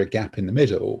come through a gap in the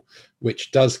middle,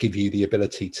 which does give you the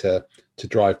ability to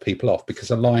drive people off,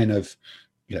 because a line of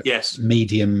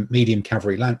medium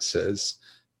cavalry lancers,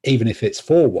 even if it's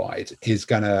 4 wide, is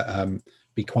going to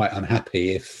be quite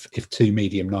unhappy if 2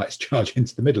 medium knights charge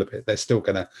into the middle of it. They're still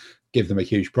going to give them a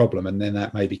huge problem, and then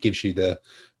that maybe gives you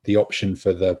the option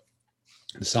for the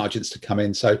sergeants to come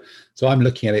in. So I'm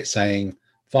looking at it saying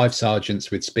 5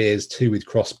 sergeants with spears, 2 with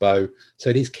crossbow,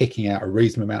 so it is kicking out a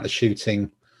reasonable amount of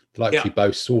shooting. Likely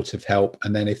both sort of help,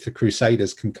 and then if the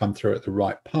Crusaders can come through at the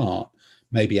right part,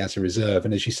 maybe as a reserve,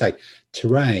 and as you say,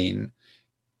 terrain,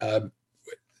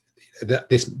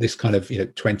 this kind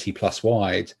of 20 plus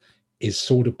wide is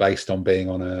sort of based on being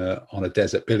on a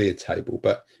desert billiard table,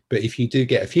 but if you do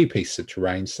get a few pieces of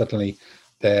terrain, suddenly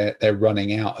they're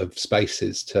running out of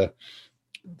spaces to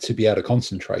be able to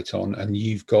concentrate on, and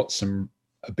you've got some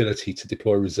ability to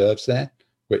deploy reserves there,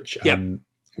 which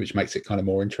makes it kind of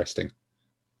more interesting.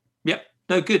 Yep.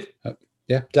 No, good.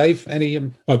 Dave, any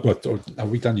are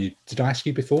we done? Did I ask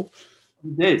you before?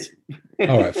 You did.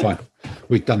 All right, fine.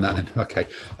 We've done that then. Okay.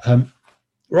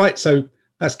 Right, so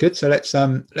that's good. So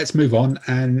let's move on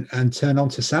and turn on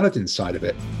to Saladin's side of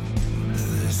it.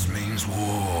 This means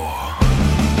war.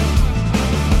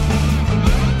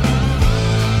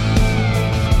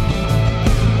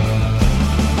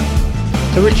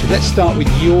 So Richard, let's start with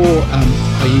your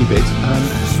Ayyubid.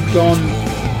 You've gone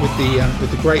with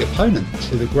the great opponent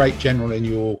to the great general in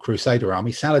your Crusader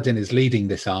army. Saladin is leading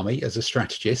this army as a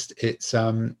strategist. It's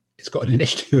got an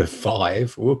initiative of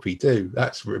 5. Whoopie-doo,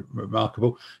 that's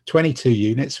remarkable. 22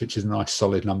 units, which is a nice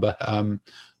solid number.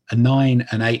 A 9,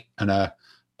 an 8, and a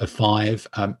 5.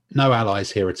 No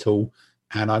allies here at all.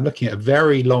 And I'm looking at a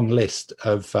very long list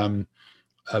of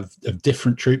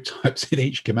different troop types in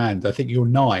each command. I think your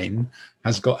 9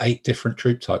 has got 8 different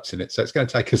troop types in it, so it's going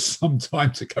to take us some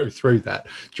time to go through that.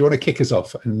 Do you want to kick us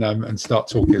off and start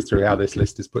talking us through how this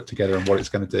list is put together and what it's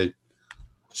going to do?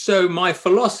 So my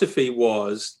philosophy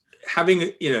was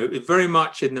having, very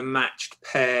much in the matched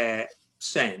pair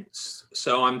sense.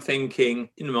 So I'm thinking,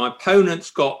 my opponent's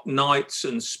got knights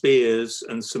and spears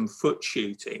and some foot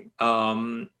shooting.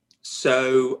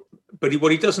 But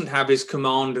what he doesn't have is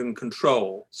command and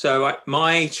control. So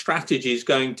my strategy is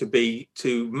going to be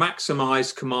to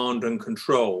maximize command and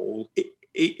control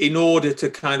in order to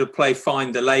kind of play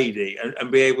find the lady and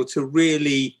be able to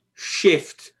really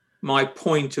shift my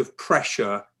point of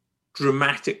pressure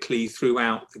dramatically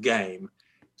throughout the game.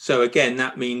 So again,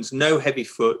 that means no heavy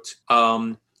foot,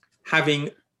 having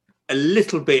a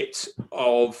little bit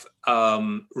of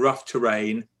rough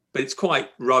terrain, but it's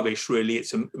quite rubbish, really.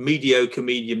 It's a mediocre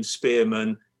medium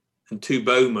spearman and 2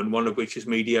 bowmen, one of which is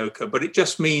mediocre. But it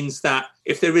just means that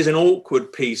if there is an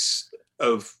awkward piece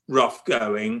of rough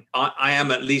going, I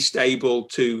am at least able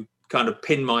to kind of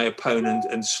pin my opponent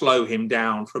and slow him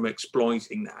down from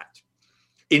exploiting that.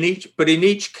 In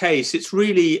each case, it's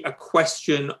really a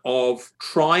question of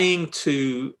trying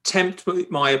to tempt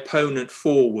my opponent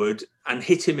forward and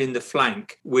hit him in the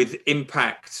flank with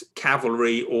impact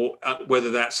cavalry, or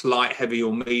whether that's light, heavy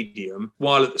or medium,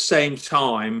 while at the same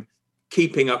time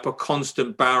keeping up a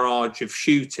constant barrage of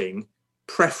shooting,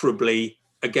 preferably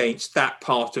against that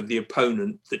part of the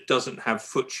opponent that doesn't have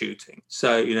foot shooting.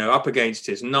 So, up against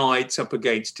his knights, up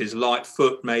against his light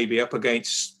foot, maybe up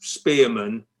against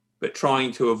spearmen, but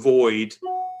trying to avoid,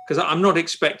 because I'm not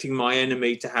expecting my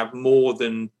enemy to have more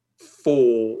than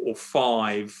 4 or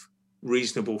 5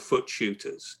 reasonable foot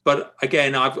shooters. But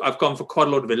again, I've gone for quite a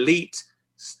lot of elite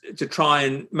to try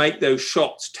and make those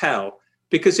shots tell.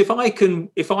 Because if I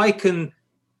can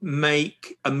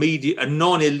make a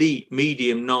non-elite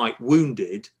medium knight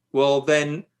wounded, well,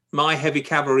 then my heavy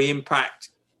cavalry impact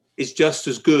is just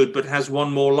as good, but has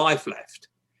 1 more life left.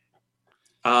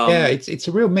 It's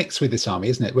a real mix with this army,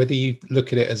 isn't it? Whether you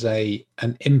look at it as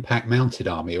an impact mounted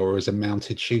army or as a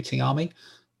mounted shooting army,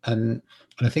 and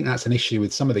I think that's an issue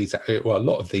with some of these. Well, a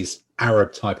lot of these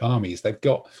Arab type armies, they've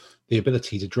got the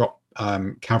ability to drop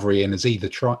cavalry in as either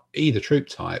troop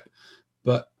type,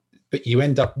 but you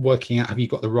end up working out, have you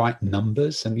got the right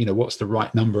numbers, and what's the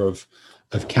right number of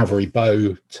cavalry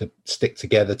bow to stick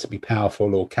together to be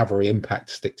powerful, or cavalry impact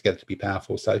to stick together to be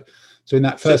powerful. So in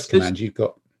that first command, you've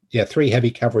got 3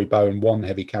 heavy cavalry bow and 1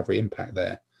 heavy cavalry impact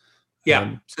there.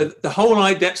 So the whole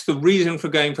idea, that's the reason for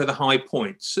going for the high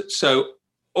points. So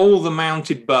all the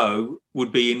mounted bow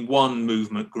would be in one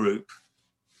movement group,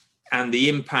 and the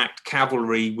impact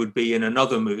cavalry would be in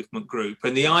another movement group.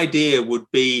 And the idea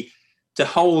would be to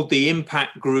hold the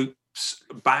impact groups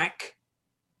back,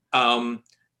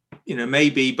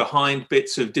 maybe behind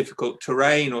bits of difficult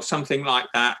terrain or something like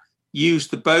that, use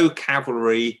the bow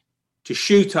cavalry to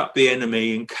shoot up the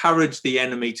enemy, encourage the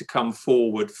enemy to come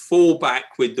forward, fall back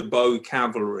with the bow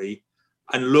cavalry,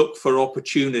 and look for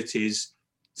opportunities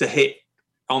to hit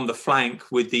on the flank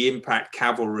with the impact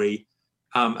cavalry.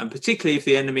 And particularly if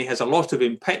the enemy has a lot of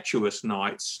impetuous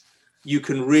knights, you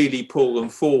can really pull them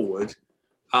forward.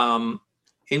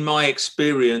 In my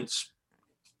experience,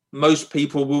 most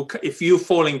people will, if you're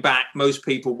falling back, most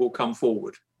people will come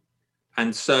forward.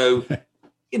 And so,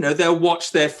 they'll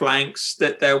watch their flanks,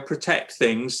 that they'll protect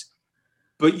things,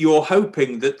 but you're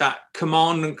hoping that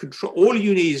command and control, all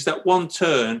you need is that one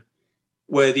turn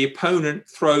where the opponent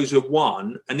throws a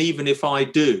 1, and even if I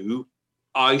do,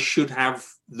 I should have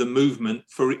the movement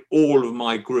for all of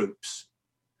my groups.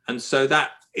 And so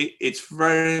that it's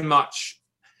very much,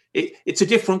 it's a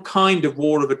different kind of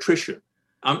war of attrition.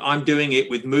 I'm doing it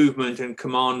with movement and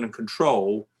command and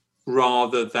control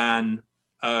rather than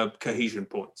cohesion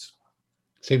points.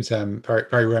 Seems very,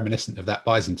 very reminiscent of that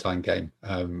Byzantine game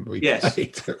we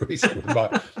played recently.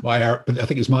 I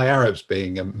think it was my Arabs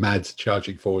being mad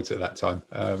charging forwards at that time.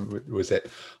 Was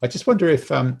it? I just wonder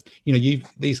if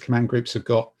these command groups have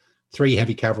got 3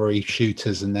 heavy cavalry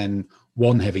shooters and then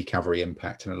 1 heavy cavalry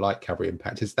impact and a light cavalry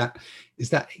impact. Is that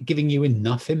giving you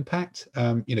enough impact?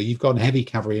 You've got heavy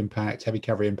cavalry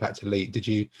impact elite. Did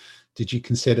you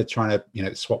consider trying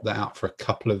to swap that out for a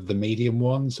couple of the medium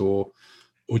ones, or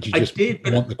or do you just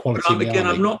want the quality but in the again,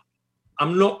 army?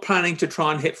 I'm not planning to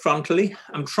try and hit frontally.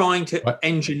 I'm trying to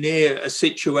engineer a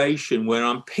situation where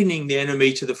I'm pinning the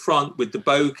enemy to the front with the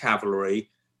bow cavalry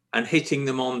and hitting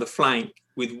them on the flank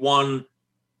with one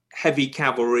heavy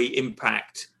cavalry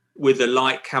impact with a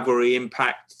light cavalry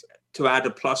impact to add a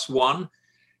 +1.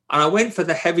 And I went for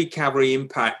the heavy cavalry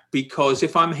impact because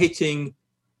if I'm hitting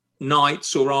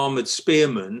knights or armored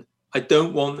spearmen, I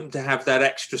don't want them to have that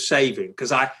extra saving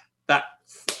because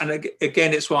and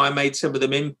again, it's why I made some of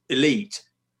them elite.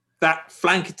 That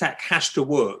flank attack has to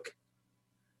work,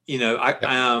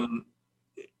 and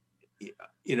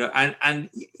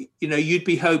you'd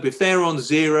be hope if they're on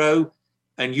 0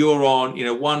 and you're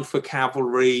on, 1 for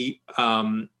cavalry,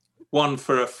 1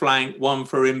 for a flank, 1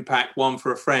 for impact, 1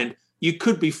 for a friend, you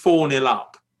could be 4-0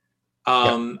 up.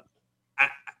 But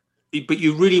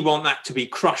you really want that to be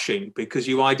crushing because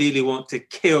you ideally want to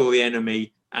kill the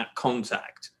enemy at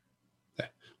contact.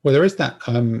 Well, there is that.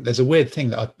 There's a weird thing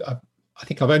that I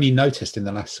think I've only noticed in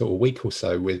the last sort of week or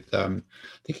so with, I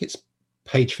think it's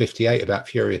page 58 about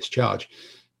Furious Charge.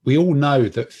 We all know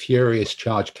that Furious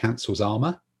Charge cancels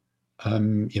armor,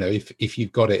 if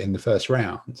you've got it in the first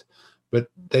round. But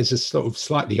there's a sort of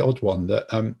slightly odd one that,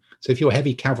 so if you're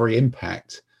heavy cavalry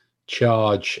impact,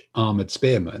 charge armored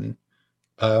spearmen,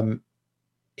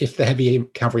 if the heavy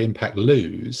cavalry impact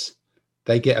lose,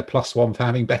 they get a +1 for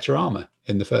having better armor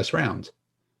in the first round.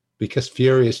 Because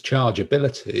Furious Charge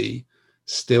ability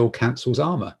still cancels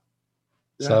armor.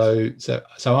 Yes.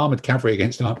 So armored cavalry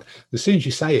against armor. As soon as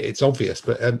you say it, it's obvious.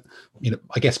 But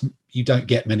I guess you don't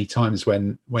get many times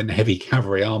when heavy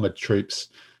cavalry armored troops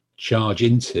charge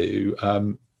into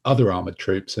other armored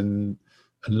troops and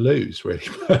lose. Really,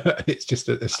 it's just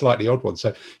a slightly odd one.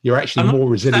 So you're actually more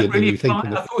resilient than you think.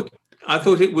 I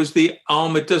thought it was the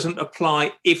armor doesn't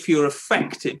apply if you're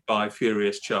affected by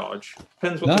Furious Charge.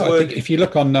 Depends what the word. I think if you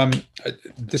look on,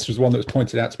 this was one that was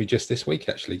pointed out to me just this week.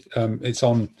 Actually, it's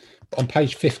on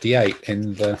page 58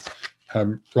 in the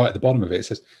right at the bottom of it. It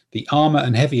says the armor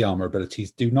and heavy armor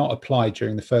abilities do not apply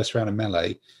during the first round of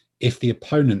melee if the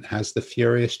opponent has the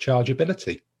Furious Charge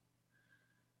ability.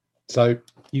 So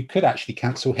you could actually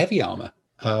cancel heavy armor.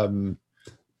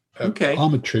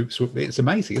 Armored troops, it's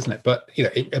amazing, isn't it? But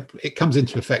it comes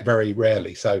into effect very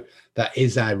rarely. So that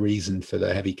is our reason for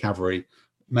the heavy cavalry.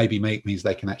 Maybe means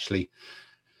they can actually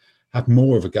have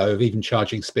more of a go of even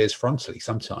charging spears frontally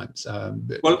sometimes.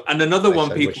 And another one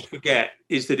people forget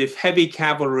is that if heavy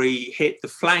cavalry hit the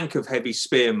flank of heavy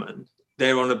spearmen,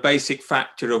 they're on a basic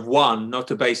factor of 1,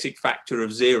 not a basic factor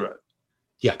of 0.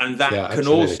 Yeah, and that can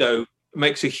also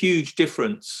makes a huge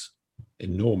difference.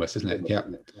 Enormous, isn't it? Yeah.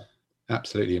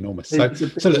 Absolutely enormous. So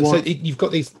you've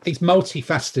got these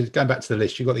multifaceted. Going back to the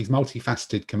list, you've got these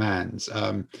multifaceted commands,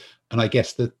 and I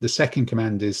guess the second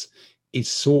command is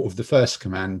sort of the first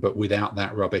command, but without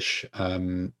that rubbish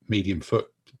medium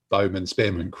foot bowman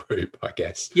spearman group, I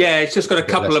guess. Yeah, it's just got a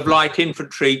couple of light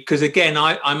infantry because again,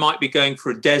 I might be going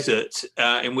for a desert,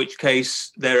 in which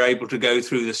case they're able to go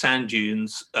through the sand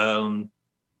dunes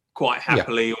quite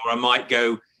happily, or I might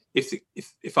go.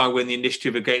 If I win the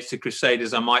initiative against the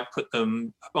Crusaders, I might put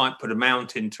a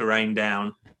mountain terrain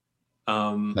down.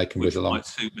 They can whiz along. Might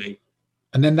suit me.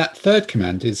 And then that third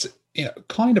command is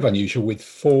kind of unusual with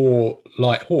 4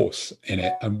 light horse in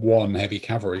it and 1 heavy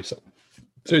cavalry. So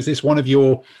is this one of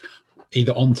your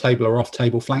either on table or off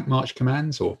table flank march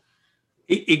commands, or?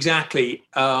 Exactly.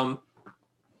 By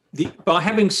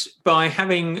having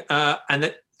and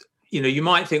that. You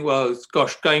might think, well,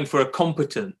 gosh, going for a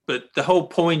competent, but the whole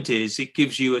point is it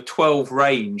gives you a 12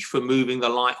 range for moving the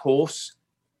light horse.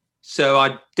 So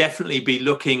I'd definitely be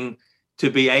looking to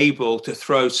be able to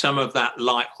throw some of that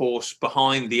light horse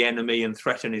behind the enemy and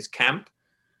threaten his camp,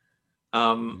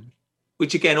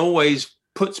 which again always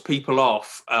puts people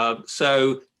off.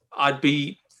 So I'd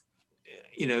be,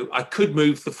 I could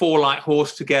move the 4 light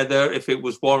horse together if it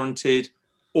was warranted,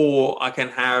 or I can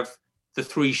have the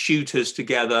 3 shooters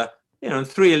together. And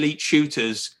 3 elite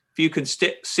shooters, if you can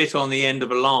sit on the end of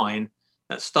a line,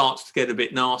 that starts to get a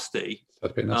bit nasty.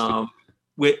 That's a bit nasty.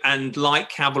 And light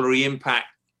cavalry impact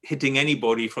hitting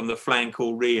anybody from the flank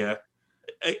or rear.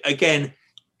 Again,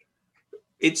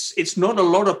 it's not a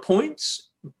lot of points,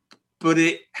 but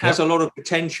it has a lot of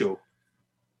potential.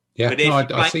 Yeah, but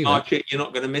if I see march it, you're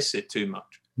not going to miss it too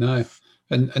much. No.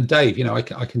 And Dave, I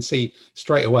can see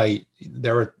straight away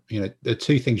there are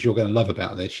 2 things you're going to love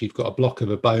about this. You've got a block of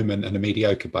a bowman and a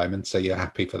mediocre bowman, so you're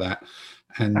happy for that.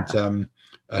 And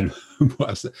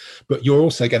but you're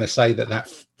also going to say that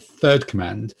third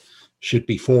command should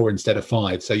be 4 instead of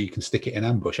 5, so you can stick it in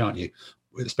ambush, aren't you?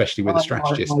 Especially with a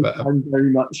strategist. I'm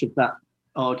very much of that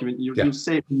argument. You'll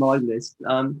see it in my list.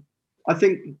 I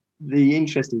think the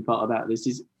interesting part about this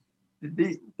is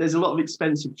there's a lot of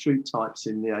expensive troop types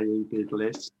in the Ayyubid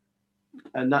list,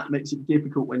 and that makes it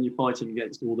difficult when you're fighting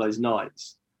against all those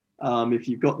knights. If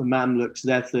you've got the Mamluks,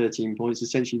 they're 13 points.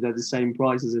 Essentially, they're the same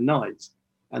price as a knight,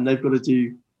 and they've got to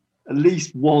do at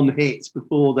least one hit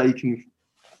before they can,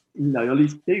 at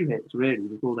least 2 hits really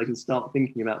before they can start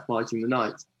thinking about fighting the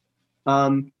knights.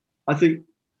 I think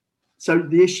so.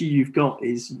 The issue you've got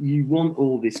is you want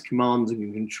all this command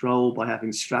and control by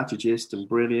having strategist and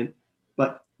brilliant,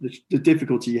 but the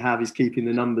difficulty you have is keeping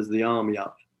the numbers of the army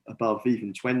up above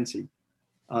even 20.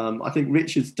 I think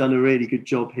Richard's done a really good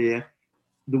job here.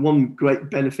 The one great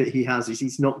benefit he has is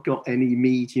he's not got any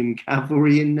medium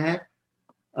cavalry in there.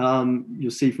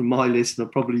 You'll see from my list, and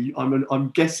I'm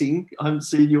guessing, I haven't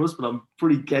seen yours, but I'm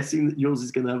pretty guessing that yours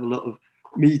is going to have a lot of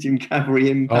medium cavalry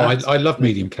impact. Oh, I love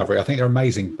medium cavalry. I think they're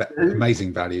amazing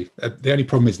value. The only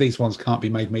problem is these ones can't be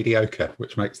made mediocre,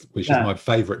 which is my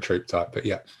favourite troop type. But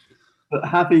yeah. But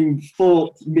having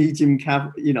fought medium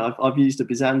cavalry, I've used a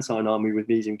Byzantine army with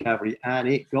medium cavalry, and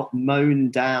it got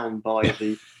mown down by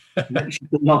the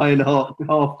lion half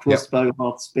crossbow,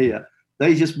 half spear.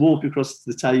 They just walk across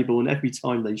the table, and every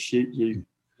time they shoot you,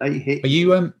 they hit. Are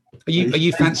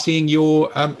you fancying your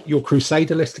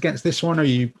Crusader list against this one? Or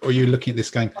are you looking at this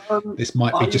going, this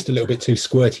might be just a little bit too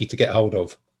squirty to get hold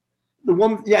of?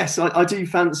 Yes, I do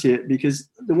fancy it, because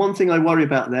the one thing I worry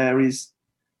about there is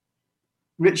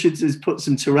Richards has put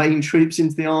some terrain troops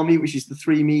into the army, which is the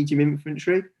 3 medium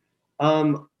infantry.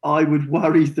 I would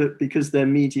worry that because they're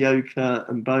mediocre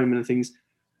and bowmen and things,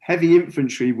 heavy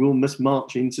infantry must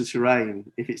march into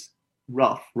terrain. If it's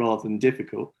rough rather than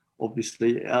difficult,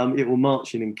 obviously, it will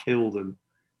march in and kill them.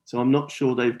 So I'm not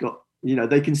sure they've got,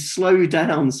 they can slow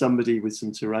down somebody with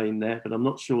some terrain there, but I'm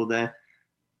not sure they've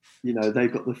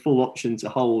got the full option to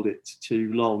hold it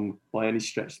too long by any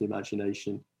stretch of the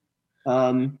imagination.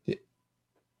 My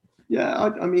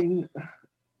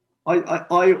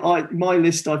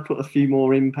list, I've put a few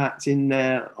more impact in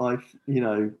there. I've,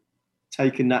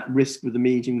 taken that risk with the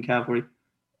medium cavalry.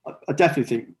 I definitely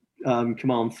think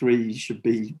Command 3 should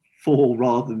be 4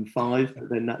 rather than 5, but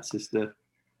then that's just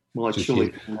my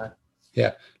choice.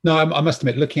 Yeah. No, I must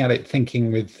admit, looking at it, thinking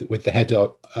with the head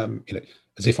up,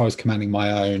 as if I was commanding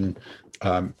my own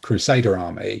Crusader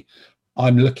army,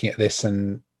 I'm looking at this,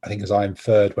 and I think, as I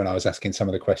inferred when I was asking some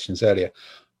of the questions earlier,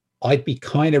 I'd be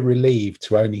kind of relieved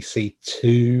to only see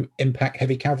 2 impact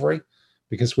heavy cavalry,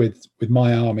 because with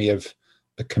my army of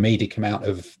a comedic amount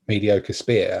of mediocre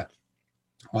spear,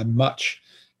 I'm much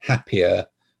happier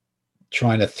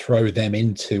trying to throw them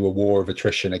into a war of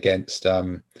attrition against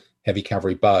heavy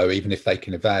cavalry bow, even if they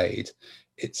can evade.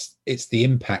 It's the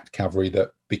impact cavalry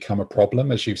that become a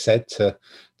problem, as you've said, to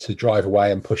drive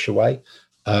away and push away.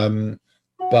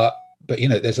 But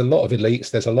there's a lot of elites,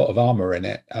 there's a lot of armor in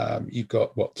it. You've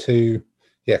got 3,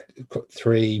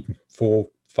 4,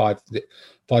 5,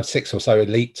 6 or so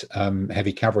elite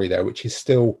heavy cavalry there, which is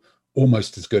still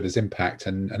almost as good as impact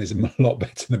and is a lot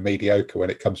better than mediocre when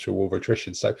it comes to a war of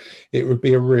attrition. So it would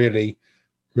be a really,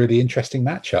 really interesting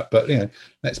matchup. But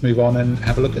let's move on and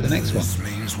have a look at the next one. This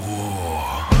means war.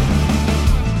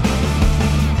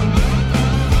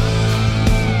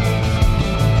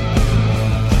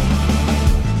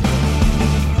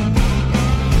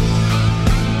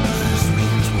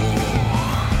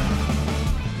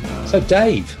 So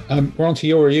Dave, we're on to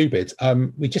your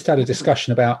Ayyubid. We just had a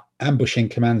discussion about ambushing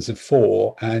commands of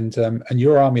 4, and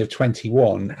your army of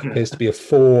 21 appears to be a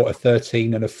 4, a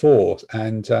 13, and a 4.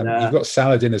 And you've got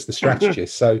Saladin as the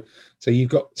strategist. So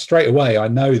you've got, straight away, I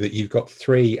know that you've got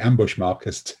 3 ambush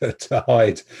markers to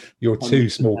hide your 2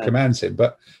 small commands in.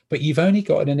 But you've only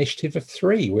got an initiative of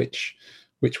 3, which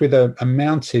with a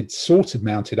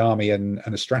mounted army and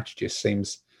a strategist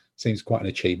seems quite an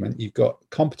achievement. You've got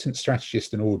competent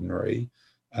strategist and ordinary,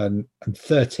 and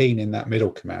 13 in that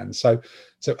middle command. So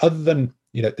other than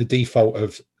the default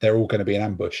of they're all going to be an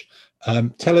ambush,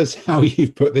 tell us how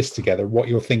you've put this together, what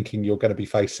you're thinking you're going to be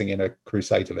facing in a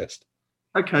Crusader list.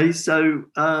 Okay, so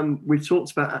we've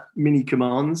talked about mini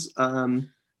commands.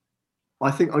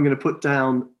 I think I'm going to put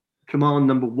down command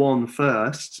number 1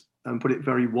 first and put it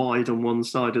very wide on one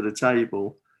side of the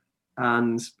table.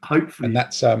 And hopefully,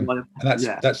 that's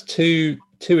 2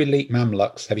 elite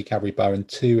Mamluks heavy cavalry bow and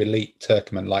 2 elite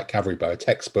Turkmen light cavalry bow, a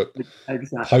textbook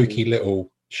hokey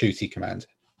little shooty command.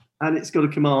 And it's got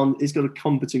a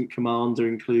competent commander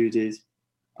included.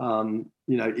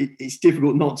 It's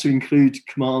difficult not to include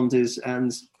commanders,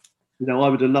 and I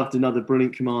would have loved another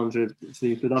brilliant commander,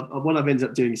 but what I've ended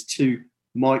up doing is 2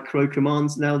 micro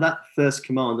commands. Now that first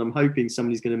command, I'm hoping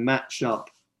somebody's going to match up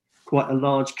quite a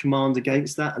large command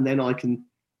against that, and then I can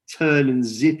turn and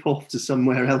zip off to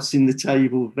somewhere else in the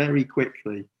table very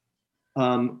quickly.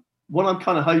 What I'm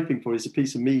kind of hoping for is a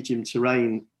piece of medium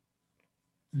terrain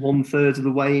 1/3 of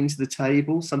the way into the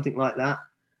table, something like that.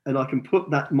 And I can put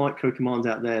that micro command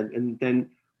out there and then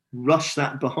rush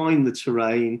that behind the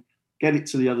terrain, get it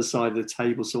to the other side of the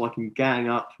table so I can gang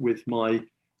up with my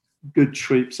good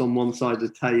troops on one side of the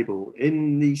table.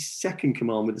 In the second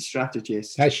command with the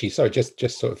strategist. Actually, sorry, just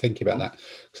sort of thinking about that,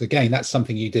 because again, that's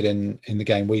something you did in the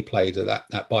game we played,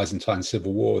 that Byzantine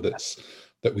Civil War.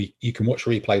 You can watch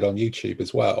replayed on YouTube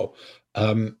as well.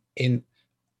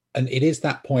 And it is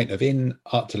that point of in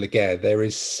Art de la Guerre, there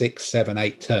is 6, 7,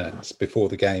 8 turns before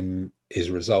the game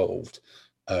is resolved,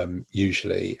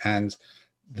 usually, and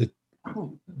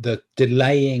the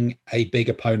delaying a big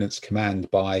opponent's command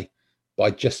by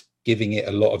just giving it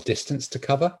a lot of distance to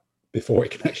cover before it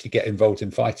can actually get involved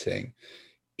in fighting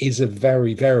is a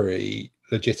very, very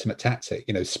legitimate tactic.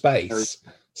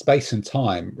 Space and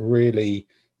time really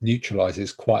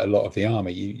neutralizes quite a lot of the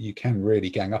army. You can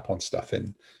really gang up on stuff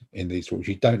in these rules.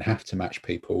 You don't have to match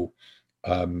people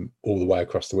all the way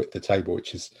across the width of the table,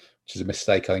 which is a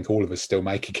mistake I think all of us still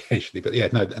make occasionally. But yeah,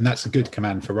 no, and that's a good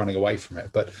command for running away from it.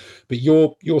 But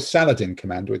your Saladin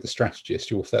command with the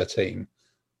strategist, your 13.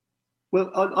 Well,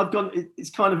 I've got, it's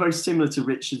kind of very similar to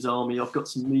Richard's army. I've got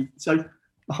so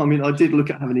I mean, I did look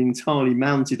at having an entirely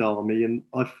mounted army, and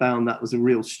I found that was a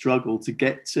real struggle to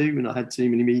get to, and I had too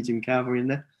many medium cavalry in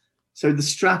there. So the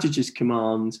strategist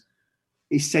command,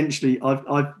 essentially,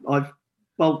 I've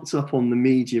bulked up on the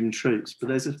medium troops, but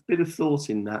there's a bit of thought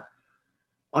in that.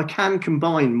 I can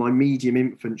combine my medium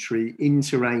infantry in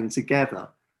terrain together.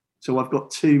 So I've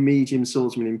got 2 medium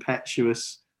swordsmen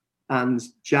impetuous and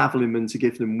javelinmen to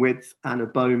give them width, and a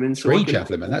bowman. So 3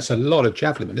 javelinmen. That's a lot of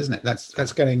javelinmen, isn't it?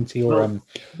 That's getting to your. Well,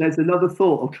 there's another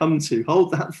thought I'll come to.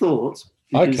 Hold that thought,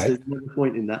 because there's another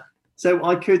point in that. So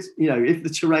I could, if the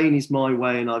terrain is my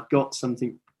way and I've got some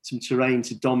terrain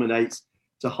to dominate,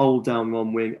 to hold down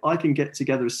one wing, I can get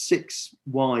together a 6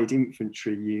 wide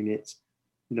infantry unit.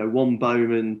 1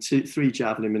 bowman, 3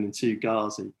 javelinmen, and 2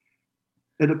 Ghazi.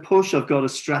 At a push, I've got a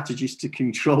strategist to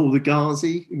control the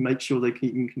Ghazi and make sure they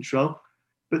keep in control.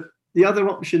 But the other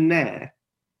option there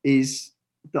is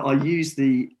that I use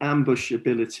the ambush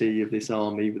ability of this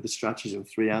army with the strategy of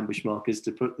 3 ambush markers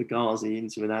to put the Ghazi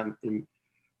into an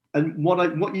and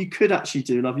what you could actually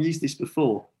do, and I've used this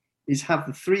before, is have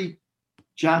the 3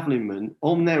 javelinmen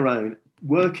on their own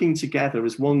working together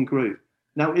as one group.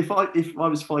 Now, if I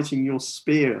was fighting your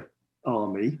spear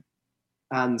army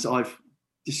and I've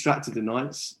distracted the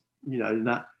knights,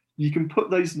 that you can put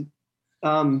those 3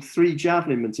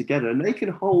 javelinmen together and they can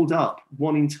hold up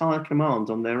one entire command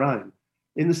on their own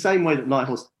in the same way that light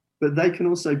horse, but they can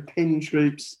also pin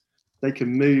troops, they can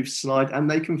move, slide, and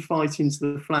they can fight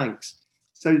into the flanks.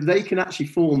 So they can actually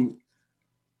form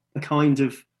a kind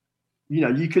of,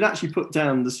 you could actually put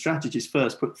down the strategist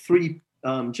first, put 3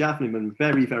 javelinmen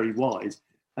very, very wide,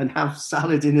 and have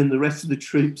Saladin and the rest of the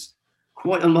troops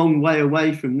quite a long way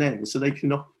away from them, so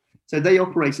they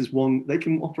operate as one. They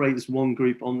can operate as one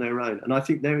group on their own, and I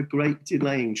think they're a great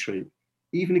delaying troop,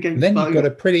 even against. Then you've got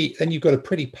a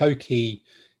pretty pokey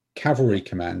cavalry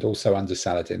command also under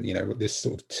Saladin. This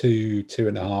sort of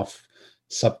 2.5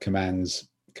 sub commands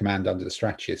command under the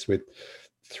strategist with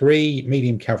 3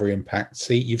 medium cavalry impact.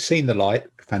 See, you've seen the light,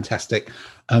 fantastic.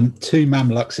 2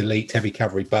 Mamluks elite heavy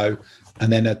cavalry bow,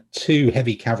 and then a 2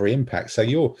 heavy cavalry impact. So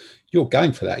you're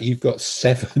going for that. You've got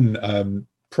 7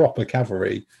 proper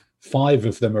cavalry, 5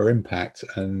 of them are impact,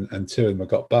 and 2 of them have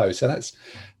got bow. So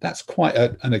that's quite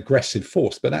an aggressive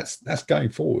force, but that's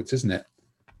going forwards, isn't it?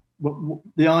 Well,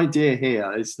 the idea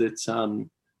here is that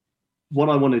what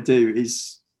I want to do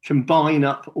is combine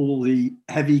up all the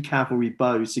heavy cavalry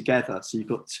bows together. So you've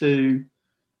got 2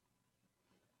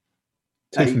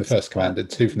 from the first command and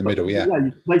 2 from the middle, yeah.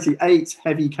 Basically 8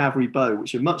 heavy cavalry bow,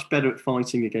 which are much better at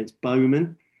fighting against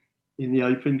bowmen in the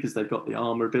open because they've got the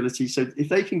armor ability. So if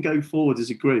they can go forward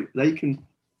as a group, they can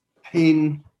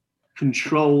pin,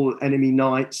 control enemy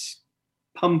knights,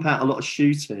 pump out a lot of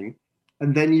shooting,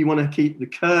 and then you want to keep the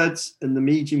Kurds and the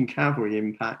medium cavalry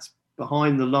impact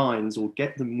behind the lines or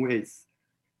get them with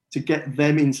to get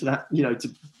them into that,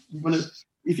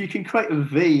 if you can create a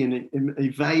V and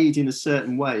evade in a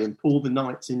certain way and pull the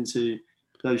knights into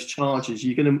those charges,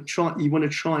 you want to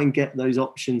try and get those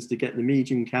options to get the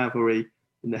medium cavalry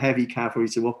and the heavy cavalry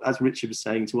to, as Richard was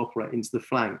saying, to operate into the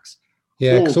flanks.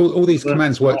 Yeah, because all these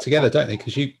commands work together, don't they?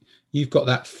 Because you've got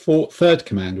that 3rd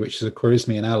command, which is a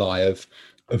Khwarezmian ally of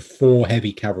 4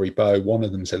 heavy cavalry bow. 1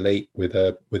 of them's elite with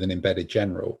an embedded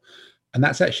general, and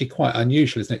that's actually quite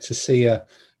unusual, isn't it, to see a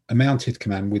mounted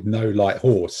command with no light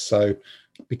horse. So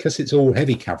because it's all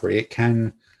heavy cavalry, it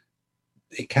can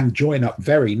join up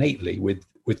very neatly with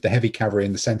the heavy cavalry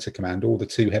in the center command, or the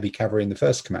 2 heavy cavalry in the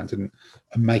first command, and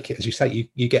make it, as you say,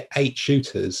 you get 8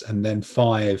 shooters and then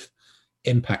 5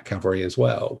 impact cavalry as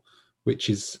well, which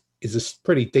is a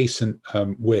pretty decent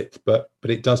width, but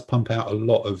it does pump out a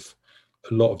lot of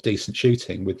decent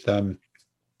shooting with the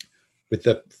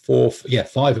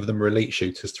 5 of them are elite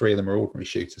shooters, 3 of them are ordinary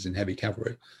shooters in heavy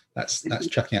cavalry. That's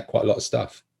chucking out quite a lot of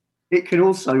stuff. It can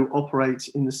also operate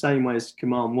in the same way as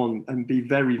Command 1 and be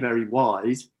very, very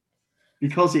wide.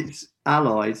 Because it's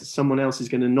allied, someone else is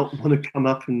going to not want to come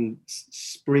up and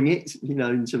spring it,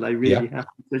 until they really have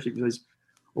to, especially with those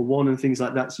or 1 and things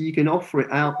like that. So you can offer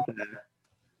it out there.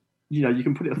 You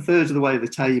can put it a third of the way of the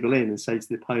table in and say to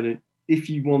the opponent, if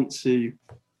you want to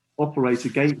operate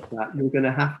against that, you're going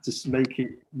to have to make it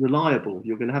reliable.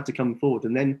 You're going to have to come forward.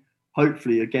 And then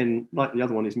hopefully, again, like the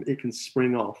other one, it can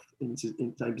spring off into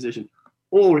the same position.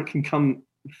 Or it can come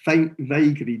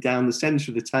vaguely down the centre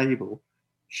of the table,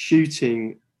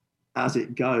 shooting as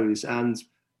it goes, and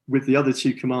with the other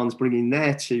 2 commands bringing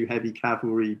their 2 heavy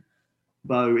cavalry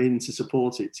bow in to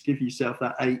support it, to give yourself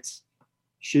that 8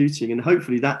 shooting, and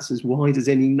hopefully that's as wide as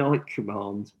any knight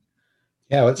command.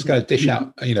 Yeah, well, it's going to dish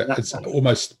out, it's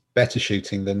almost better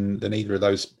shooting than either of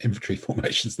those infantry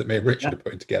formations that me and Richard are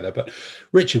putting together. But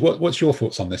Richard, what's your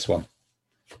thoughts on this one?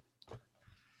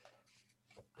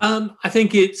 I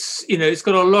think it's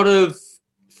got a lot of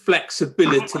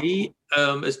flexibility.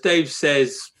 As Dave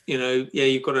says,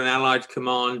 you've got an allied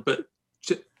command, but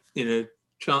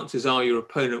chances are your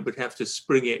opponent would have to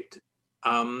spring it.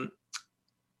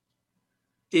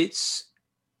 It's,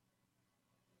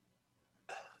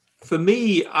 for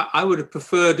me, I would have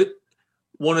preferred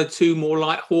 1 or 2 more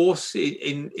light horse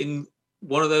in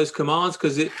one of those commands,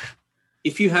 because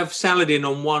if you have Saladin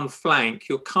on one flank,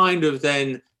 you're kind of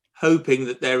then hoping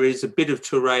that there is a bit of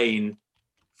terrain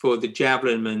for the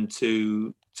javelinmen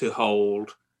to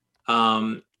hold.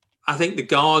 I think the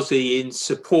Ghazi in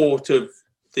support of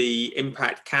the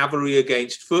impact cavalry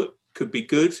against foot could be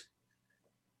good.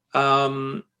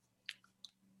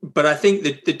 But I think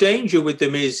that the danger with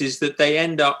them is that they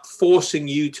end up forcing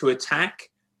you to attack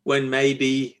when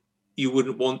maybe you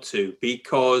wouldn't want to,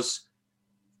 because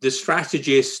the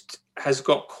strategist has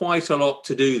got quite a lot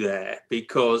to do there,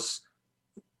 because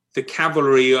the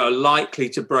cavalry are likely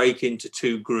to break into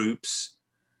 2 groups.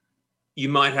 You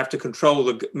might have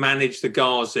to manage the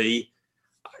Ghazi.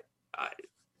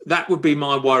 That would be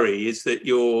my worry, is that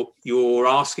you're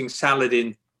asking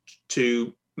Saladin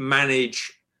to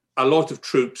manage a lot of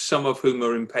troops, some of whom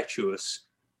are impetuous,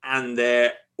 and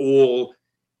they're all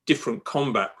different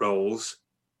combat roles.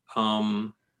 Yeah,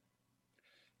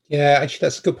 actually,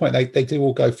 that's a good point. They do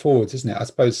all go forwards, isn't it? I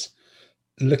suppose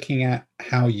looking at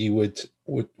how you would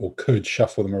or could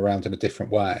shuffle them around in a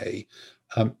different way,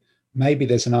 maybe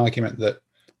there's an argument that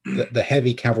the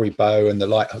heavy cavalry bow and the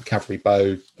light cavalry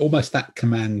bow, almost that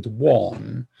command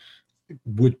 1,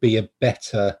 would be a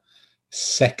better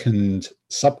second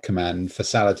sub-command for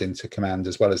Saladin to command,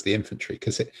 as well as the infantry,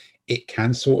 because it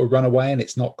can sort of run away and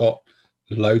it's not got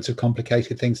loads of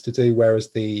complicated things to do,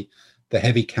 whereas the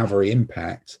heavy cavalry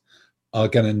impact are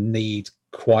going to need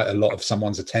quite a lot of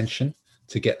someone's attention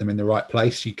to get them in the right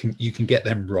place. You can get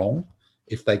them wrong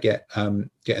if they get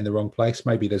in the wrong place.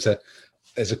 Maybe there's a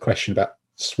question about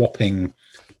swapping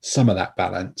some of that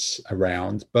balance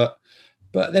around, but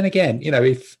then again,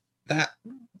 if that,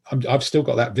 I've still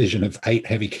got that vision of 8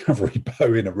 heavy cavalry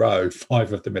bow in a row,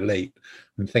 5 of them elite,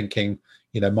 and thinking,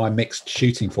 my mixed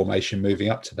shooting formation moving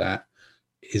up to that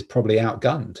is probably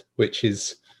outgunned, which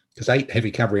is because 8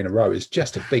 heavy cavalry in a row is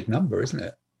just a big number, isn't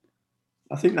it?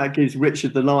 I think that gives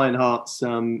Richard the Lionheart's,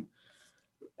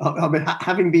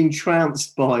 having been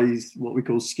trounced by what we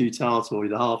call Scutatory,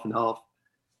 the half and half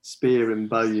spear and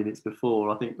bow units before,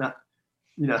 I think that,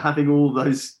 having all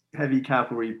those heavy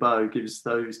cavalry bow gives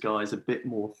those guys a bit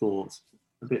more thought,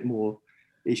 a bit more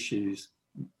issues.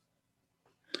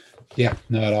 Yeah,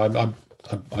 no,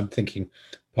 I'm thinking,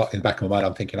 in the back of my mind,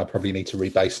 I'm thinking I probably need to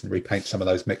rebase and repaint some of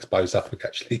those mixed bows up,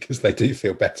 actually, because they do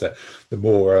feel better the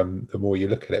more you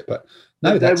look at it. But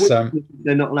no, that's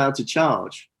they're not allowed to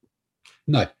charge.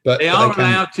 No, but they are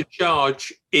allowed to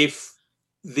charge if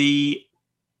the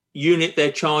unit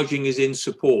they're charging is in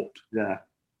support. Yeah.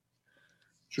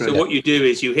 True. So what you do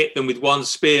is you hit them with 1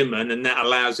 spearman, and that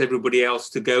allows everybody else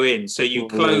to go in. So you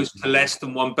close to less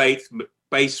than 1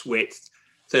 base width,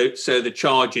 so the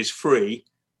charge is free.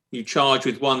 You charge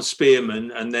with 1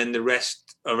 spearman, and then the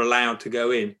rest are allowed to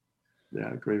go in. Yeah,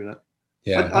 I agree with that.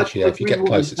 Yeah, actually, if you get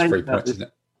close, it's 3 points, isn't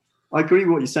it? I agree with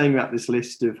what you're saying about this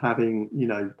list of having,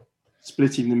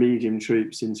 splitting the medium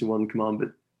troops into 1 command.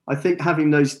 But I think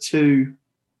having those two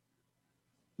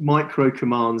micro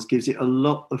commands gives it a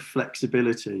lot of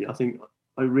flexibility. I think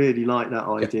I really like that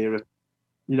idea of,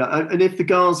 and if the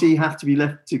Ghazi have to be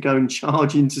left to go and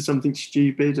charge into something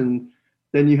stupid, and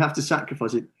then you have to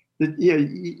sacrifice it,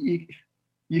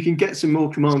 you can get some more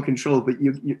command control, but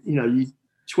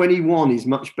 21 is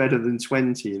much better than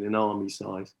 20 in an army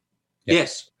size.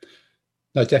 Yes.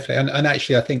 No, definitely. And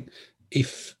actually, I think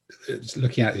if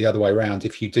looking at it the other way around,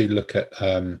 if you do look at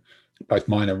both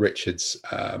mine and Richard's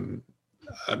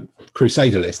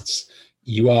Crusader lists,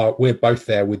 we're both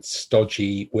there with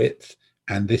stodgy width,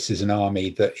 and this is an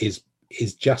army that is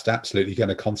just absolutely going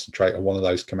to concentrate on one of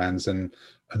those commands, and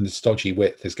the stodgy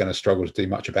width is going to struggle to do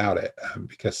much about it,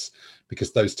 because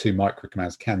those two micro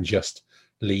commands can just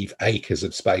leave acres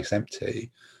of space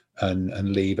empty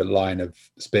and leave a line of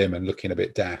spearmen looking a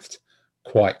bit daft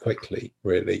quite quickly,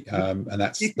 really. And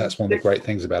that's one of the great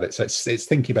things about it. So it's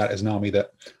thinking about it as an army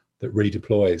that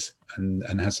redeploys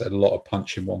and has a lot of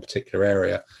punch in one particular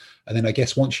area. And then I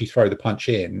guess once you throw the punch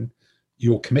in,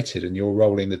 you're committed and you're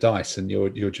rolling the dice, and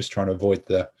you're just trying to avoid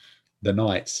the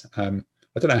knights.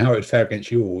 I don't know how it would fare against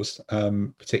yours.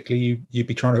 Particularly, you'd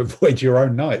be trying to avoid your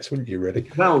own knights, wouldn't you? Really?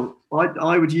 Well,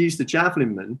 I would use the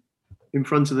javelin men in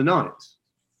front of the knights,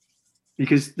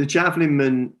 because the javelin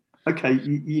men, okay,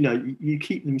 you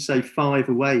keep them say 5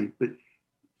 away, but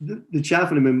the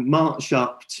javelin men march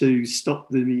up to stop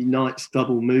the knights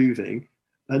double moving,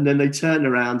 and then they turn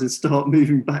around and start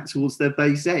moving back towards their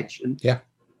base edge. And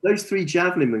those 3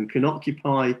 javelin men can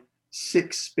occupy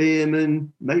 6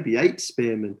 spearmen, maybe 8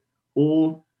 spearmen,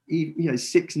 or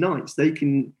 6 knights. They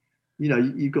can,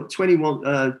 you've got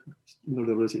 21.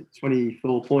 What was it?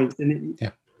 24 points in it.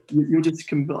 Yeah. You're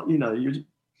just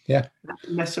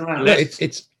mess around. Yeah,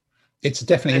 it's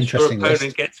definitely interesting. Your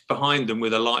opponent gets behind them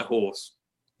with a light horse.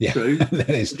 Yeah, that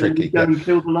is tricky. Then you go and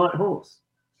kill the light horse.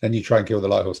 Then you try and kill the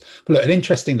light horse. But look, an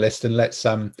interesting list, and let's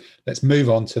move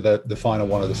on to the final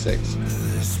one of the 6.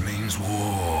 This means war.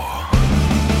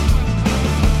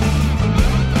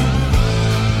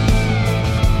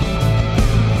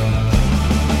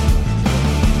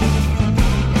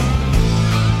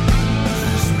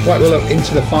 Right, well, look,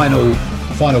 into the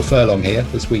final furlong here,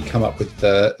 as we come up with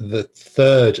the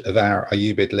third of our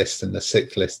Ayyubid list and the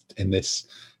 6th list in this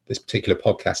particular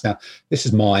podcast. Now, this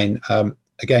is mine.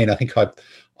 Again, I think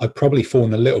I've probably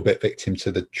fallen a little bit victim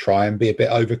to the try and be a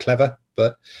bit over clever,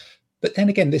 but then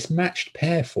again, this matched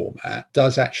pair format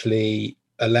does actually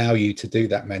allow you to do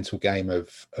that mental game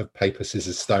of paper,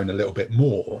 scissors, stone a little bit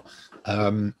more,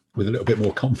 with a little bit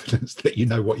more confidence that you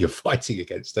know what you're fighting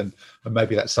against, and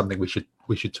maybe that's something we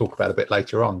should talk about a bit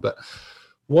later on. But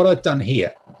what I've done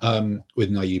here with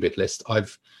an Ayyubid list,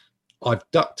 I've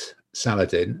ducked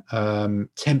Saladin,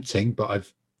 tempting,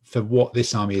 but for what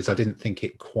this army is, I didn't think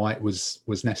it quite was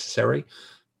necessary,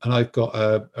 and I've got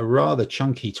a rather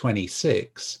chunky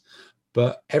 26.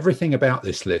 But everything about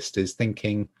this list is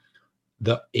thinking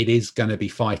that it is going to be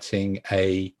fighting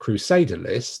a Crusader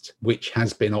list, which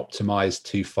has been optimized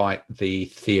to fight the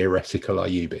theoretical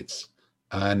Ayyubids.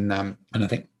 And I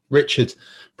think, Richard,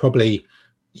 probably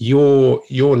your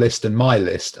list and my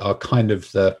list are kind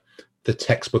of the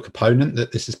textbook opponent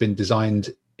that this has been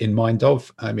designed in mind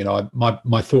of. I mean,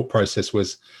 my thought process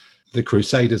was the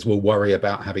Crusaders will worry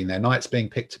about having their knights being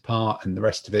picked apart and the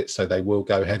rest of it, so they will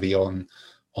go heavy on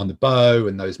the bow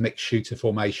and those mixed shooter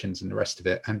formations and the rest of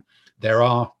it. And there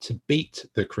are, to beat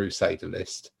the Crusader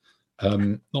list,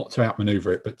 not to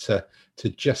outmaneuver it, but to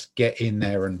just get in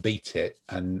there and beat it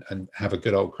and have a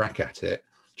good old crack at it,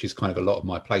 which is kind of a lot of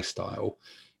my play style,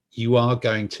 you are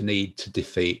going to need to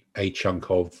defeat a chunk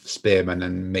of spearmen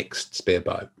and mixed spear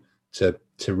bow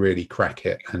to really crack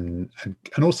it and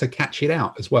also catch it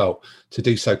out as well, to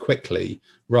do so quickly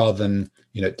rather than,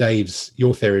 Dave's,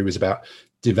 your theory was about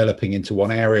developing into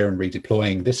one area and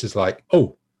redeploying. This is like,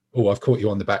 oh, I've caught you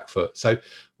on the back foot. So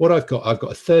what I've got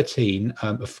a 13,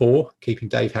 a 4, keeping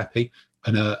Dave happy,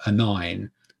 and a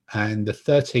 9. And the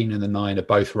 13 and the 9 are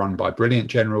both run by brilliant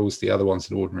generals. The other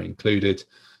one's an ordinary included.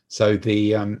 So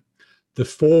the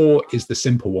 4 is the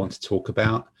simple one to talk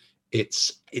about.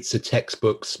 It's a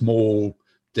textbook, small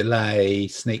delay,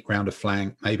 sneak round a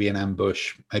flank, maybe an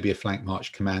ambush, maybe a flank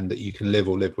march command that you can live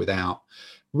or live without.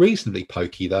 Reasonably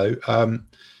pokey though.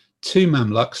 2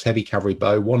 Mamluks, heavy cavalry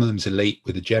bow. One of them's elite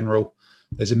with a general.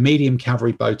 There's a medium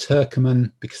cavalry bow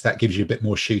Turkoman, because that gives you a bit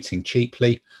more shooting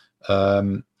cheaply.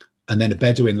 And then a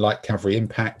Bedouin light cavalry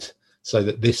impact, so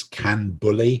that this can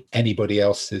bully anybody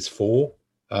else's 4,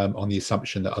 on the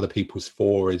assumption that other people's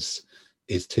 4 is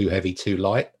too heavy, too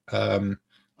light. And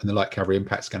the light cavalry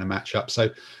impact's going to match up. So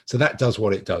that does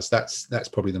what it does. That's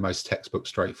probably the most textbook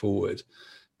straightforward.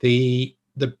 The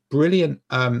the brilliant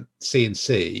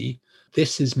CNC,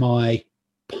 this is my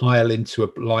pile into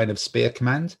a line of spear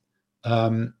command.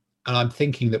 And I'm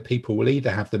thinking that people will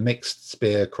either have the mixed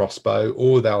spear crossbow,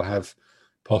 or they'll have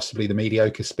possibly the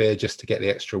mediocre spear just to get the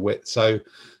extra width. So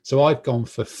I've gone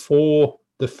for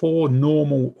the 4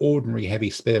 normal ordinary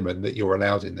heavy spearmen that you're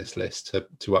allowed in this list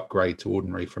to upgrade to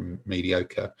ordinary from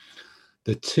mediocre.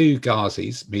 The 2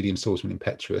 Ghazis, medium swordsman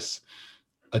impetuous,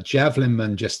 a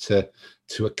javelinman just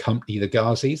to accompany the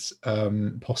Ghazis,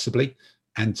 possibly,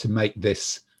 and to make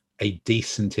this a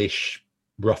decent-ish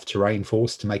rough terrain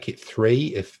force, to make it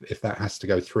 3 if that has to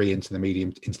go 3 into the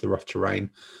medium, into the rough terrain.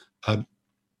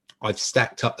 I've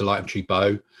stacked up the light infantry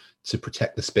bow to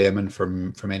protect the spearmen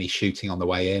from any shooting on the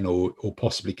way in, or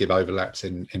possibly give overlaps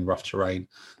in rough terrain.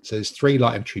 So there's 3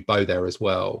 light infantry bow there as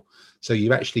well. So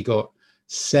you've actually got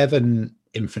 7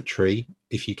 infantry,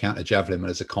 if you count a javelinman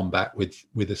as a combat,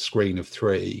 with a screen of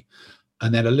 3,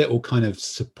 and then a little kind of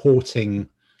supporting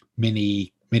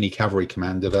mini cavalry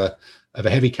command of a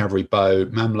heavy cavalry bow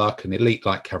Mamluk, an elite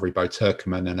light cavalry bow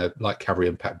Turkoman, and a light cavalry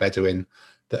impact Bedouin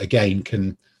that again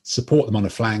can support them on a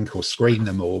flank or screen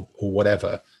them or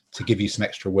whatever to give you some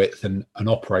extra width and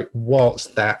operate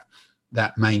whilst that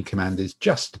main command is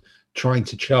just trying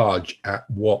to charge at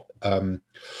what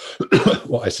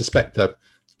I suspect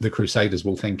the Crusaders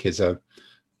will think is a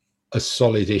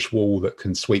solid-ish wall that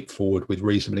can sweep forward with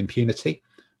reasonable impunity.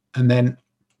 And then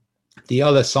the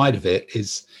other side of it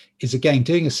is again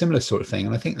doing a similar sort of thing.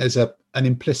 And I think there's an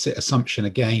implicit assumption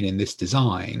again in this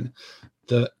design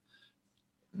that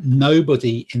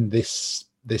nobody in this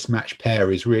match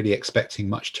pair is really expecting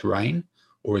much terrain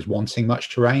or is wanting much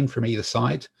terrain from either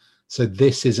side. So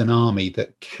this is an army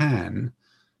that can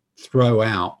throw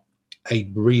out a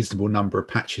reasonable number of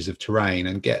patches of terrain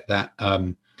and get that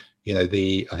I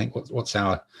think what's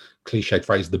our cliched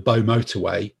phrase, the bow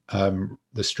motorway,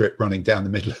 the strip running down the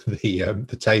middle of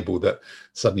the table that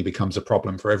suddenly becomes a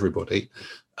problem for everybody.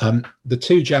 The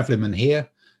 2 javelinmen here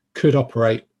could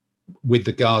operate with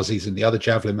the Ghazis and the other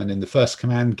javelinmen in the first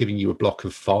command, giving you a block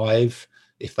of 5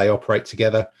 if they operate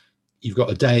together. You've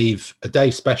got a Dave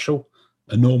special,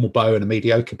 a normal bow and a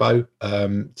mediocre bow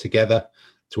together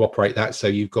to operate that. So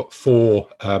you've got 4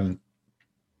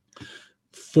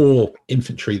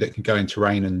 infantry that can go in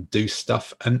terrain and do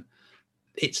stuff. And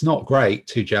it's not great,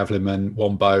 2 javelinmen,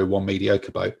 1 bow, 1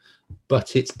 mediocre bow,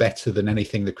 but it's better than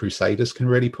anything the Crusaders can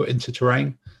really put into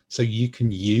terrain. So you can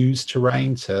use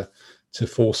terrain to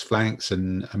force flanks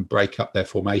and break up their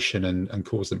formation and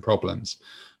cause them problems.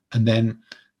 And then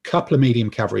a couple of medium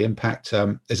cavalry impact.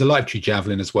 There's a light infantry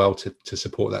javelin as well to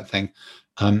support that thing.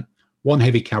 1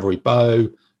 heavy cavalry bow, a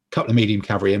couple of medium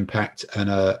cavalry impact, and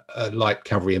a light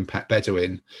cavalry impact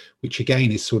Bedouin, which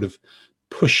again is sort of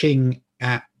pushing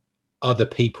at other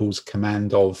people's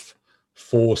command of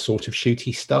 4 sort of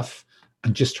shooty stuff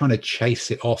and just trying to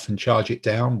chase it off and charge it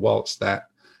down, whilst that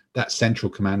central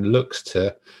command looks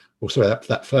to, or sorry,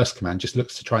 that first command just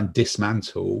looks to try and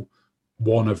dismantle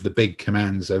one of the big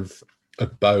commands of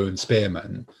bow and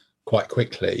spearmen quite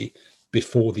quickly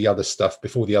before the other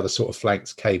sort of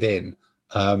flanks cave in.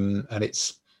 And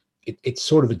it's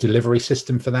sort of a delivery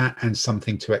system for that and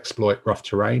something to exploit rough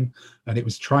terrain. And it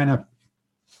was trying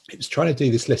to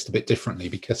do this list a bit differently,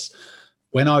 because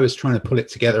when I was trying to pull it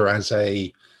together as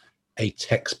a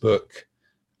textbook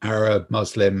Arab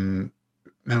Muslim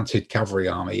mounted cavalry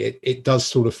army, it does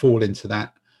sort of fall into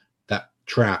that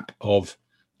trap of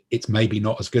it's maybe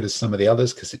not as good as some of the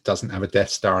others because it doesn't have a Death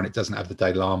Star and it doesn't have the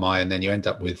De Lamai, and then you end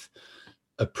up with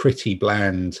a pretty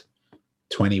bland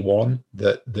 21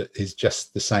 that is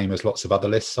just the same as lots of other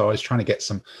lists. So I was trying to get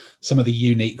some of the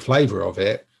unique flavor of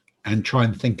it and try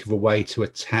and think of a way to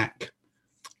attack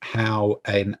how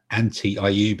an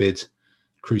anti-Ayyubid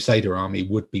Crusader army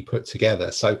would be put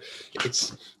together. So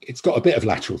it's got a bit of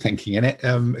lateral thinking in it.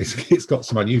 It's got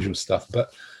some unusual stuff,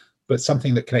 but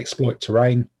something that can exploit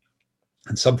terrain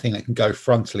and something that can go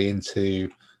frontally into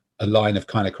a line of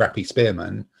kind of crappy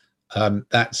spearmen.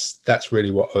 That's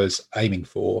really what I was aiming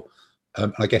for.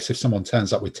 I guess if someone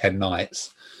turns up with 10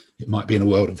 knights, it might be in a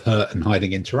world of hurt and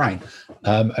hiding in terrain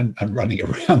and running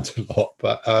around a lot.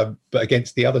 But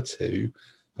against the other 2,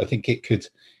 I think it could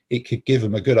give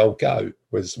them a good old go.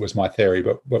 Was my theory.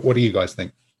 But what do you guys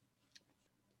think?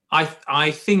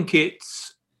 I think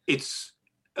it's.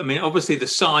 I mean, obviously the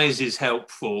size is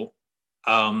helpful.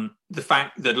 The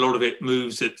fact that a lot of it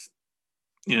moves at,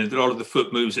 a lot of the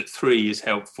foot moves at 3 is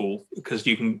helpful because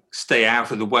you can stay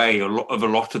out of the way of a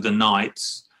lot of the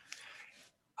knights.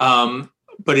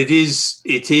 But it is,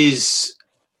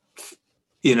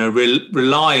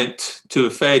 reliant to a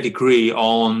fair degree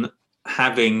on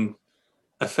having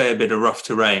a fair bit of rough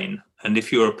terrain. And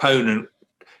if your opponent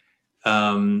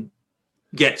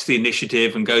gets the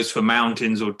initiative and goes for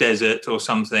mountains or desert or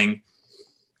something,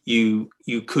 you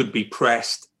could be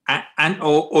pressed,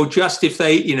 or just if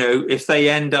they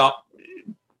end up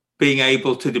being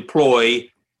able to deploy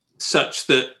such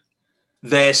that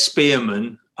their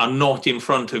spearmen are not in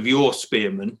front of your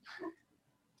spearmen,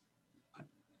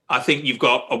 I think you've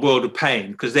got a world of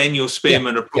pain, because then your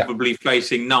spearmen are probably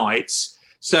facing knights.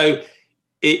 So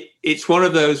it's one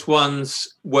of those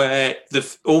ones where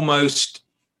almost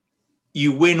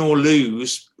you win or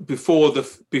lose before the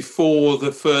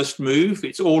first move.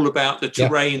 It's all about the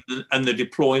terrain and the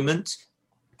deployment,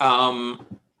 and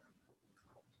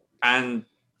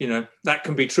that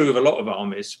can be true of a lot of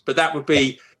armies. But that would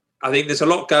be, I think there's a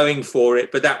lot going for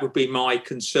it, but that would be my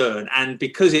concern. And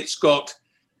because it's got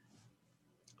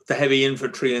the heavy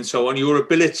infantry and so on, your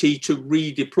ability to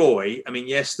redeploy, I mean,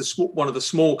 yes, one of the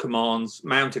small commands,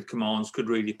 mounted commands, could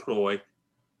redeploy,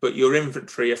 but your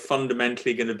infantry are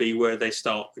fundamentally going to be where they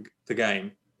start the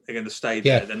game. They're going to stay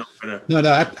there. They're not going to. No,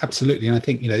 absolutely. And I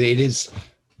think it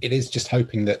is just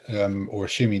hoping that, or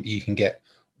assuming that you can get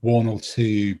one or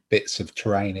two bits of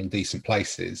terrain in decent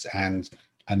places, and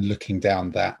looking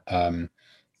down that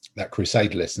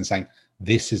Crusader list and saying,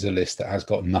 this is a list that has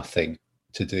got nothing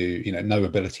to do, no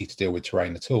ability to deal with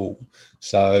terrain at all.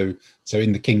 So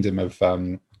in the kingdom of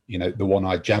the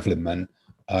one-eyed javelin man,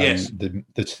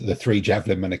 the three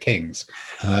javelin men are kings,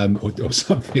 or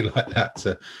something like that,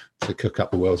 to cook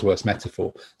up the world's worst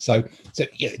metaphor. So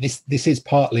this is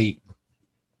partly,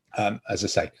 as I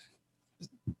say,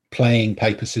 playing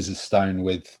paper scissors stone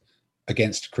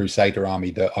against a Crusader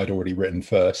army that I'd already written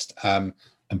first, and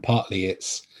partly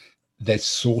there's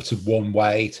sort of one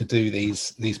way to do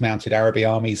these mounted Araby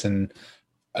armies, and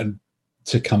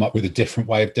to come up with a different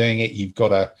way of doing it, you've got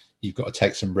to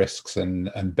take some risks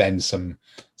and bend some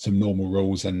normal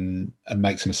rules and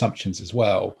make some assumptions as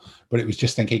well. But it was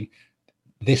just thinking,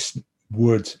 this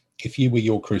would, if you were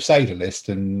your Crusader list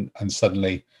and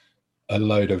suddenly a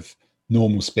load of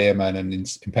normal spearmen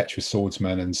and impetuous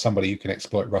swordsmen and somebody who can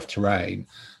exploit rough terrain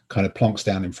kind of plonks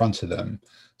down in front of them,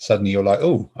 suddenly you're like,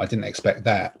 oh, I didn't expect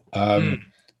that.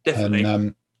 Definitely.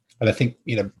 And I think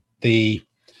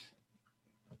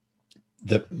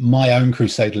my own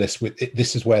Crusader list,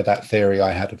 this is where that theory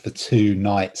I had of the two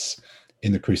knights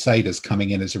in the Crusaders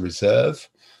coming in as a reserve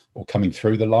or coming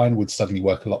through the line would suddenly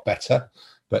work a lot better.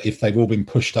 But if they've all been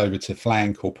pushed over to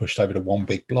flank or pushed over to one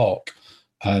big block,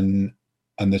 and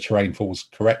the terrain falls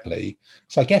correctly,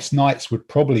 so I guess knights would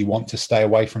probably want to stay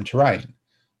away from terrain.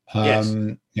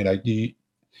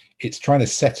 It's trying to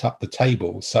set up the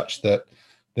table such that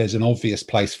there's an obvious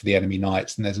place for the enemy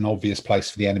knights and there's an obvious place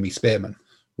for the enemy spearmen,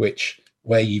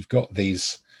 where you've got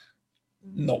these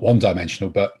not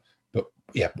one-dimensional, but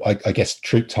I guess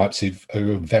troop types who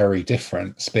are very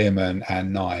different, spearmen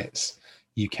and knights.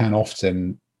 You can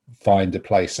often find a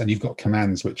place, and you've got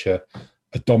commands which are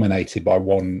dominated by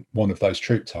one of those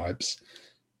troop types.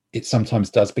 It sometimes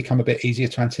does become a bit easier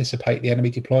to anticipate the enemy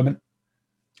deployment.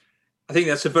 I think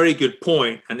that's a very good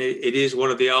point, and it is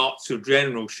one of the arts of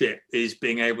generalship, is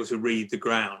being able to read the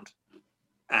ground.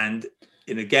 And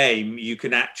in a game, you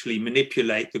can actually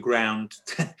manipulate the ground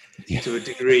to a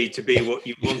degree to be what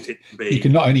you want it to be. You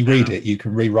can not only read it, you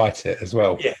can rewrite it as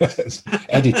well. Yes.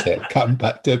 Edit it,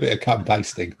 do a bit of cut and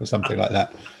pasting or something like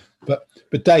that. But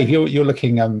Dave, you're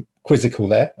looking quizzical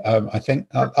there. I think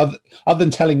other than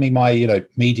telling me my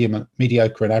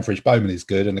mediocre and average bowman is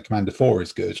good and the commander 4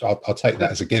 is good, I'll take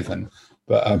that as a given.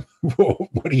 But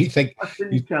what do you think? I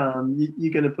think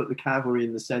you're going to put the cavalry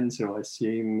in the centre, I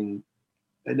assume,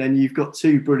 and then you've got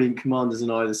two brilliant commanders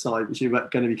on either side, which are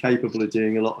going to be capable of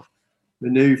doing a lot of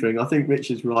manoeuvring. I think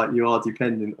Richard's right. You are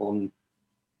dependent on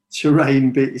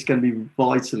terrain, but it's going to be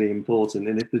vitally important.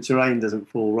 And if the terrain doesn't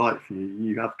fall right for you,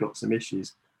 you have got some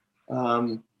issues.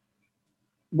 One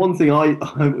thing I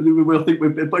think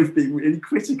we're both being really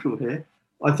critical here.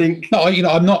 I think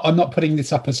I'm not putting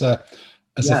this up as a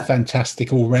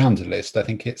fantastic all-rounder list. I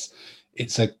think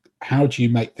it's a, how do you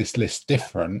make this list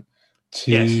different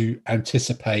to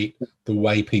anticipate the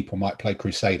way people might play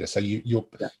Crusader? So you're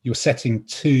setting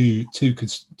two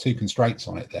constraints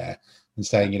on it there and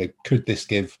saying, could this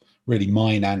give really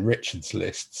mine and Richard's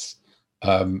lists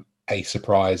a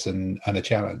surprise and a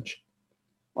challenge?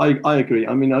 I agree.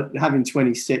 I mean, having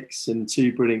 26 and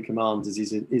two brilliant commanders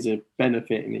is a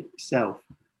benefit in itself.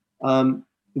 The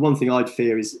one thing I'd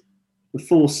fear is the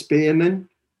 4 spearmen.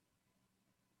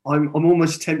 I'm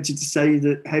almost tempted to say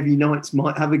that heavy knights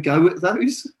might have a go at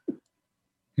those.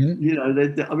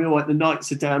 The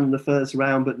knights are down in the first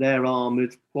round, but they're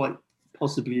armoured, quite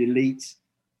possibly elite.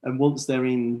 And once they're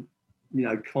in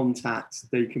contact,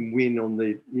 they can win on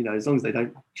the, as long as they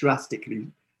don't drastically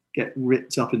get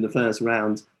ripped up in the first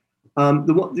round.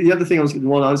 The other thing I was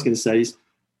going to say is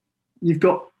you've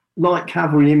got light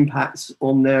cavalry impacts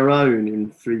on their own in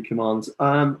 3 commands.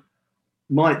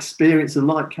 My experience of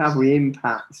light cavalry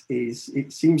impact is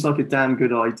it seems like a damn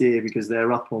good idea because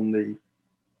they're up on the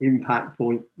impact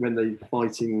point when they're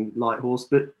fighting light horse,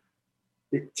 but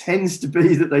it tends to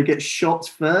be that they get shot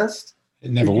first.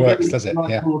 It never works, does it?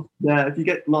 Yeah. Yeah. If you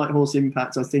get light horse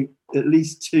impacts, I think at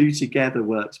least 2 together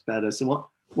works better. So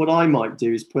what I might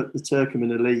do is put the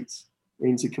Turkoman elite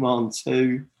into command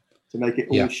 2 to make it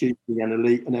all shooting and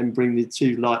elite, and then bring the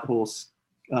 2 light horse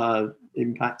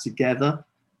impact together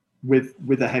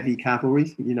with a heavy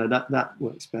cavalry. That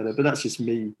works better. But that's just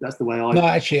me. That's the way I. No,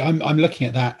 actually, I'm looking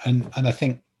at that, and I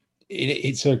think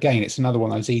it's another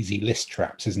one of those easy list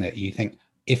traps, isn't it? You think,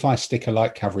 if I stick a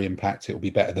light cavalry impact, it will be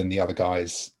better than the other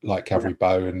guy's light cavalry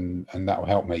bow, and that will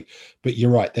help me. But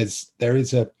you're right. There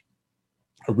is a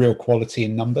real quality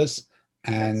in numbers,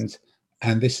 and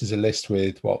this is a list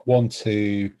with 1,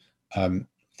 2,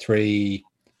 3,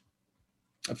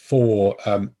 4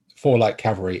 light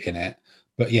cavalry in it.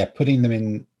 But yeah, putting them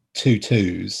in 2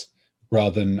 2s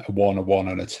rather than a 1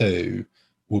 and a 2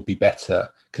 would be better,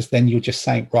 because then you're just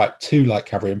saying, right, 2 light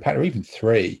cavalry impact, or even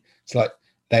 3. It's like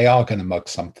they are going to mug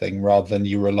something, rather than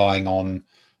you relying on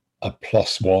a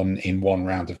 +1 in 1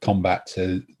 round of combat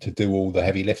to do all the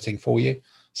heavy lifting for you.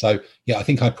 So yeah, I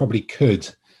think I probably could,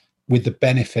 with the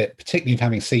benefit, particularly of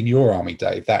having seen your army,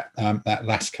 Dave, that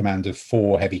last command of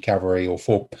 4 heavy cavalry or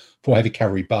 4 heavy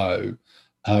cavalry bow.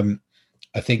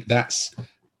 I think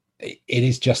it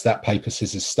is just that paper,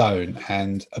 scissors, stone,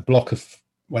 and a block of,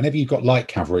 whenever you've got light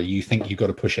cavalry, you think you've got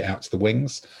to push it out to the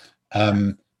wings.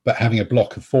 But having a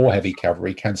block of 4 heavy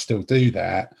cavalry can still do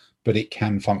that, but it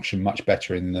can function much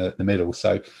better in the middle.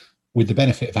 So with the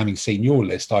benefit of having seen your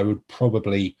list, I would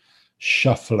probably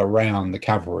shuffle around the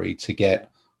cavalry to get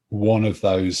one of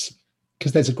those,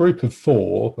 because there's a group of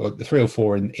 4, or 3 or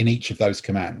 4 in each of those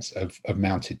commands of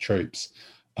mounted troops.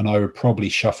 And I would probably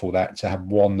shuffle that to have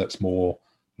one that's more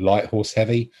light horse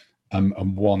heavy,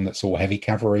 and one that's all heavy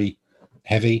cavalry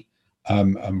heavy,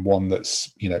 and one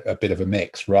that's, a bit of a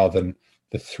mix, rather than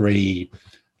the three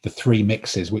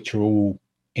mixes, which are all,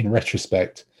 in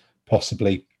retrospect,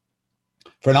 possibly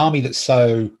for an army that's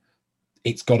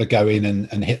it's got to go in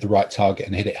and hit the right target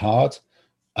and hit it hard.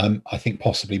 I think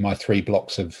possibly my 3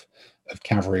 blocks of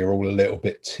cavalry are all a little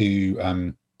bit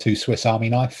too Swiss Army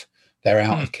knife. They're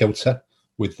out of kilter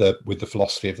with the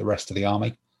philosophy of the rest of the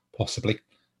army, possibly.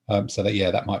 So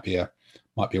that might be a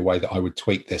way that I would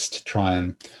tweak this to try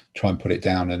and put it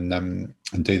down and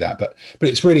do that. But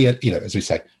it's really as we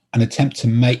say, an attempt to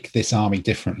make this army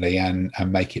differently and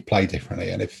make it play differently.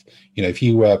 And if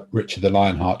you were Richard the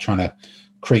Lionheart trying to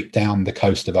creep down the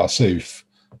coast of Arsuf,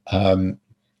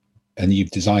 and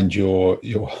you've designed your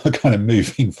kind of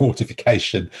moving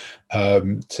fortification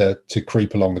to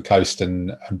creep along the coast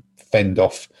and fend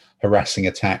off harassing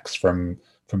attacks from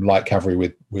light cavalry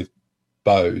with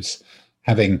bows,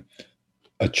 having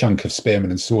a chunk of spearmen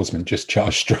and swordsmen just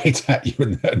charge straight at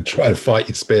you and try to fight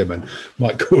your spearmen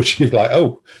might cause you like,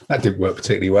 oh, that didn't work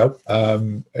particularly well.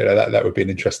 That would be an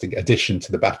interesting addition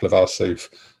to the Battle of Arsuf,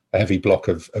 a heavy block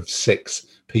of 6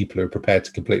 people who are prepared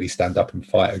to completely stand up and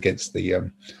fight against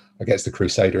the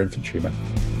Crusader infantrymen.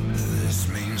 This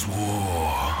means war.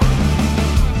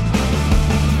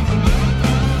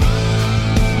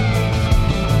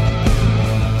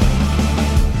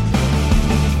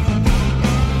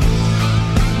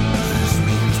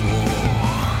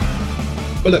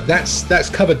 Well, look, that's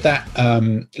covered that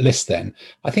list then.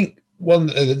 I think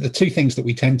one of the 2 things that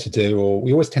we tend to do, or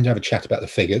we always tend to have a chat about the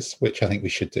figures, which I think we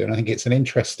should do. And I think it's an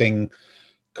interesting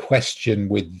question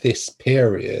with this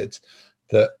period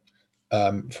that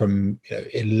from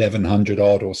 1100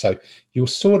 odd or so, you're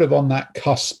sort of on that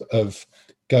cusp of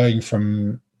going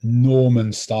from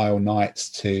Norman style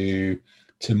knights to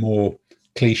more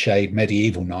cliched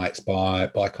medieval knights by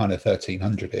kind of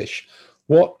 1300-ish.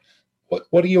 What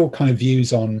are your kind of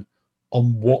views on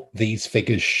what these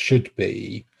figures should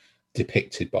be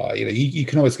depicted by? You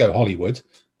can always go Hollywood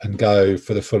and go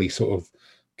for the fully sort of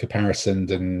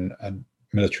caparisoned and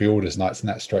military orders knights, and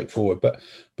that's straightforward. But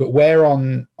where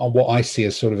on what I see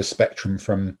as sort of a spectrum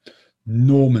from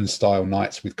Norman style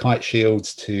knights with kite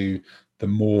shields to the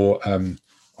more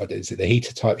the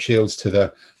heater type shields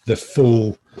to the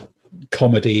full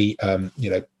comedy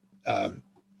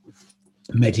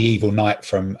medieval knight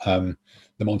from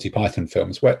the Monty Python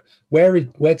films. Where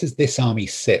does this army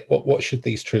sit? What should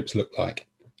these troops look like?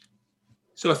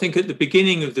 So I think at the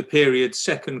beginning of the period,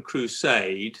 Second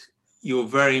Crusade, you're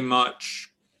very much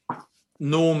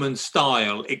Norman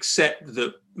style, except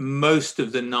that most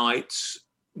of the knights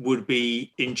would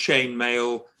be in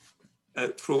chainmail,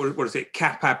 for what is it,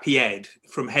 cap à pied,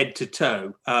 from head to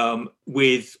toe,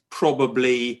 with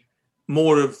probably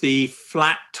more of the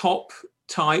flat top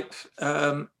type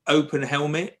open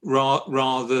helmet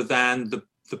rather than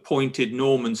the pointed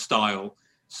Norman style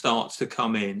starts to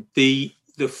come in. The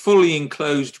fully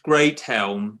enclosed great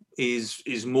helm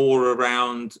is more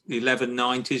around the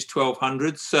 1190s,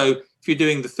 1200s. So if you're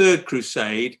doing the Third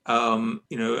Crusade,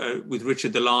 with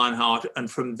Richard the Lionheart, and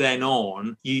from then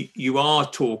on, you are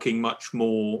talking much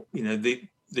more,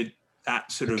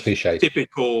 that sort of cliché,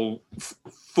 typical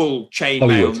full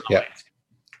chainmail knight.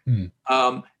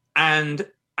 Yeah. And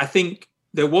I think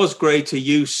there was greater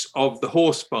use of the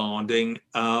horse barding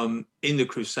in the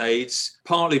Crusades,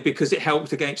 partly because it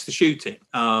helped against the shooting,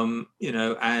 and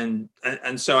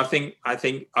so I think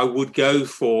I would go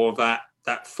for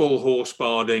that full horse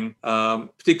barding,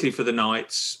 particularly for the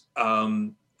knights.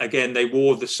 Again, they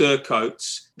wore the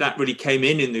surcoats that really came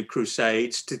in the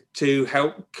Crusades to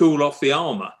help cool off the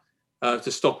armor,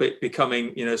 to stop it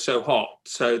becoming so hot.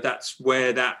 So that's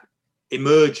where that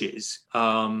emerges.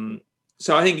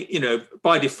 So I think,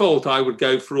 by default, I would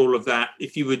go for all of that.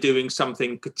 If you were doing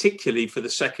something particularly for the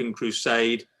Second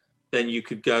Crusade, then you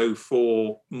could go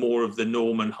for more of the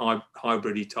Norman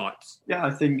hybridy types. Yeah,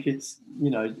 I think it's,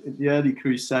 the early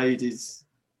Crusade is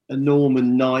a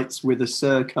Norman knight with a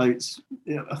surcoat.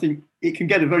 I think it can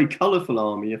get a very colourful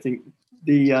army. I think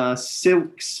the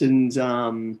silks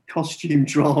and costume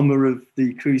drama of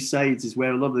the Crusades is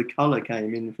where a lot of the colour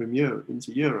came in from Europe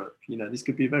into Europe. This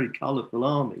could be a very colourful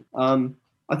army.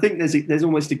 I think there's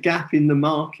almost a gap in the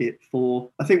market for.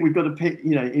 I think we've got to pick.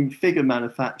 In figure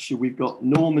manufacture, we've got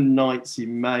Norman knights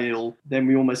in mail. Then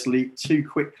we almost leap too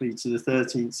quickly to the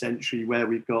 13th century, where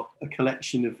we've got a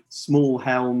collection of small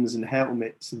helms and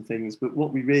helmets and things. But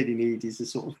what we really need is a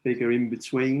sort of figure in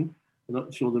between. I'm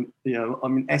not sure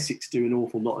Essex do an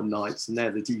awful lot of knights, and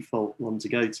they're the default one to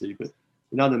go to. But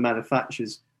in other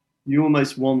manufacturers, you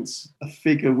almost want a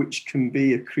figure which can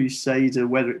be a Crusader,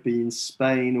 whether it be in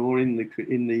Spain or in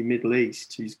the Middle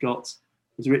East, who's got,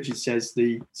 as Richard says,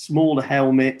 the smaller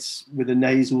helmets with a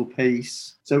nasal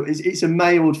piece. So it's a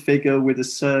mailed figure with a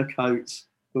surcoat,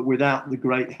 but without the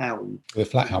great helm. The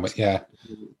flat helmet, yeah.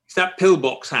 It's that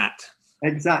pillbox hat.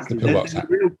 Exactly. There's a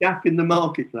real gap in the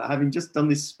market for that. Having just done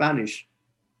this Spanish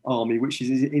army, which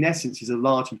is in essence is a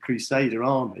largely Crusader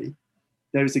army,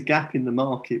 there is a gap in the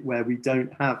market where we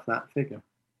don't have that figure.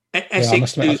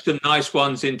 Essex do some nice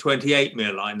ones in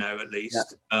 28mm, I know at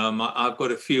least. Yeah. I've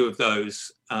got a few of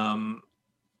those, and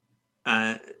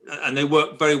they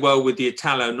work very well with the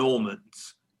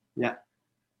Italo-Normans. Yeah.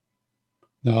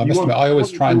 No, I must admit, I always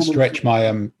try and stretch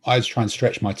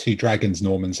my Two Dragons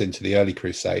Normans into the early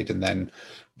Crusade, and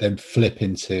then flip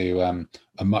into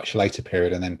a much later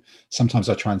period, and then sometimes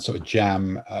I try and sort of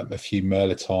jam a few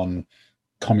Merleton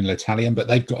Communal Italian, but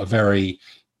they've got a very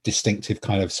distinctive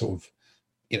kind of sort of,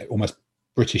 almost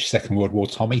British Second World War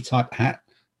Tommy type hat.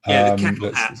 Yeah, the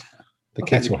kettle hat. The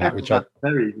kettle hat, which is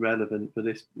very relevant for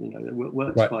this. It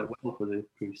works quite well for the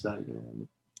Crusade.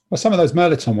 Well, some of those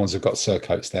Merleton ones have got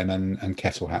surcoats then and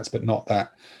kettle hats, but not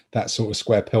that sort of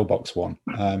square pillbox one,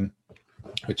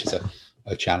 which is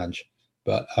a challenge.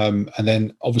 But and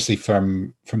then obviously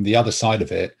from the other side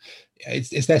of it,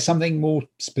 is there something more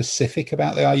specific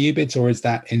about the Ayyubids, or is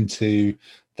that into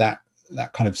that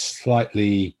kind of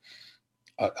slightly,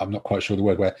 I'm not quite sure the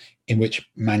word, in which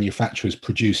manufacturers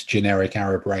produce generic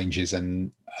Arab ranges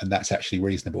and that's actually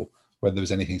reasonable? Whether there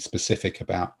was anything specific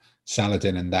about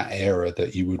Saladin and that era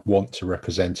that you would want to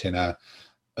represent in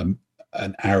an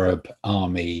Arab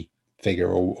army figure,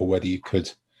 or whether you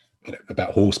could,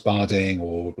 about horse barding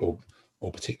or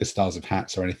particular styles of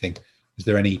hats or anything. Is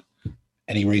there any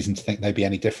reason to think they'd be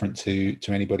any different to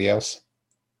anybody else?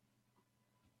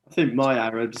 I think my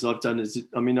Arabs I've done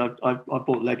I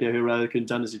bought Lego Heroic and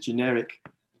done as a generic.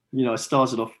 I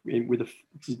started off with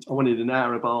I wanted an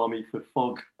Arab army for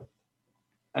Fog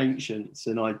Ancients,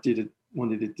 and I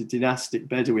wanted a dynastic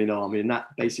Bedouin army, and that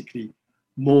basically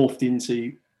morphed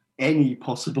into any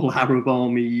possible Arab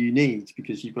army you need,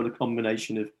 because you've got a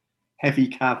combination of heavy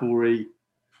cavalry,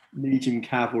 medium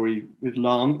cavalry with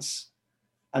lance,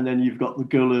 and then you've got the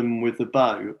Gulam with the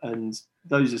bow, and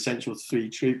those essential three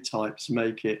troop types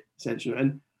make it essential.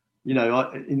 And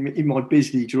in my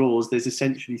Bisley drawers, there's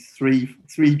essentially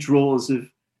three drawers of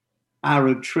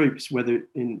Arab troops, whether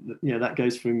that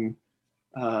goes from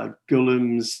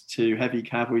Gulams to heavy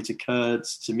cavalry to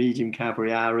Kurds to medium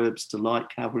cavalry Arabs to light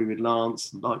cavalry with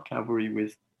lance, light cavalry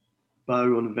with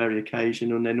bow on a very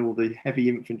occasion, and then all the heavy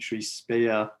infantry,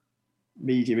 spear,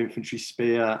 medium infantry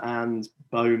spear and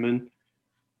bowman.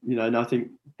 And I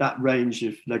think that range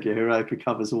of Legio Heroica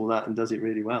covers all that and does it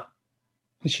really well.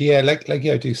 Actually, yeah,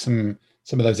 Legio do some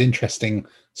of those interesting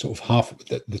sort of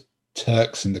the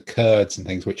Turks and the Kurds and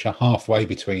things, which are halfway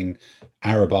between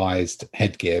Arabized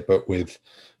headgear, but with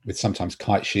sometimes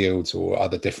kite shields or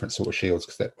other different sort of shields,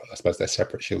 because I suppose they're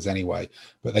separate shields anyway.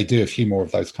 But they do a few more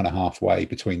of those kind of halfway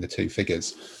between the two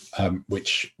figures,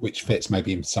 which fits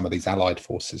maybe in some of these allied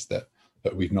forces that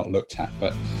we've not looked at.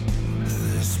 But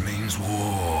This means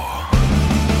war.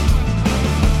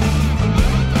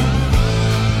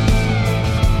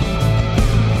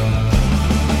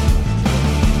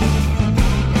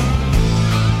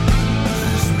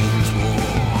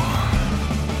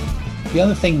 the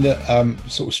other thing that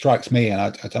sort of strikes me, and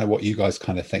I don't know what you guys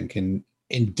kind of think in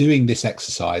doing this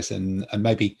exercise, and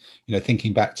maybe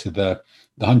thinking back to the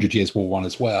 100 Years' War one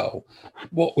as well,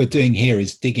 what we're doing here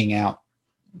is digging out,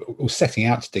 or setting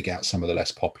out to dig out, some of the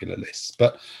less popular lists.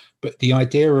 But the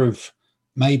idea of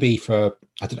maybe for,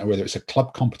 I don't know whether it's a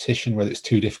club competition, whether it's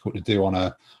too difficult to do on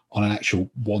an actual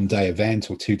 1 day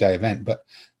event or 2 day event, but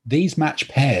these match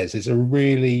pairs is a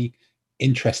really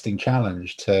interesting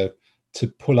challenge to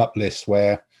pull up lists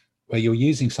where you're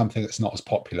using something that's not as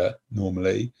popular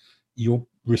normally. You're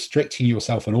restricting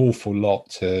yourself an awful lot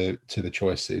to the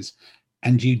choices,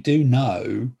 and you do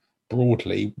know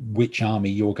broadly which army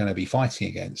you're going to be fighting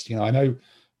against. I know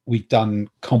we've done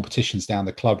competitions down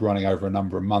the club running over a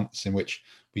number of months in which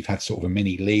we've had sort of a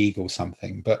mini league or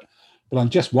something, but I'm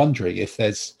just wondering if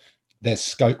there's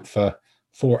scope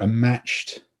for a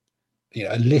matched,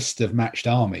 a list of matched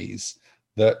armies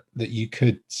that you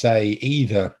could say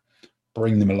either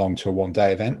bring them along to a 1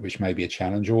 day event, which may be a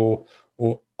challenge, or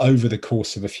over the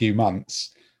course of a few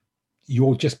months,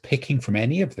 you're just picking from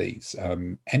any of these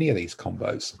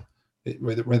combos,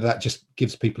 whether that just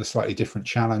gives people a slightly different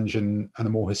challenge and a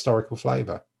more historical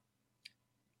flavour.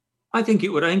 I think it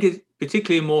would. I think it's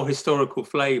particularly a more historical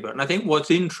flavour. And I think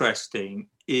what's interesting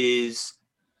is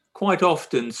quite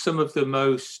often some of the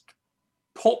most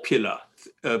popular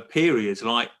periods,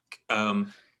 like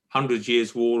 100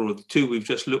 Years' War, or the two we've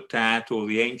just looked at, or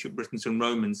the ancient Britons and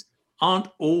Romans, aren't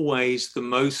always the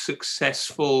most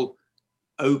successful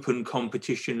open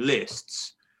competition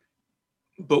lists.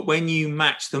 But when you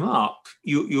match them up,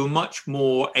 you're much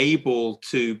more able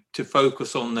to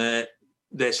focus on their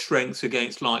strengths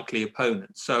against likely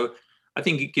opponents. So I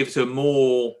think it gives a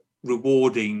more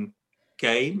rewarding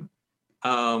game,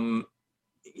 in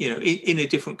a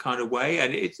different kind of way,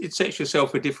 and it sets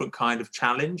yourself a different kind of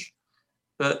challenge.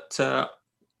 But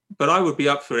I would be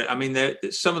up for it. I mean,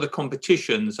 some of the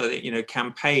competitions, I think,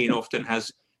 campaign often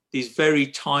has these very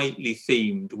tightly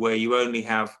themed, where you only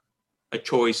have a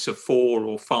choice of 4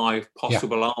 or 5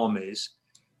 possible armies.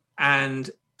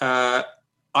 And I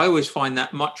always find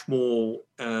that much more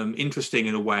interesting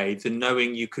in a way than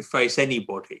knowing you could face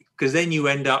anybody, because then you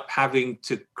end up having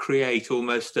to create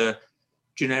almost a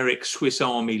generic Swiss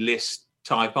Army list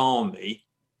type army.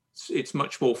 It's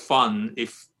much more fun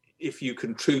if you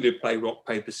can truly play rock,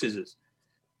 paper, scissors.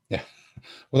 Yeah.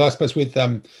 Well, I suppose with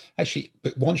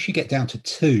but once you get down to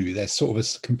 2, there's sort of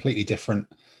a completely different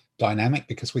dynamic,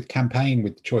 because with campaign,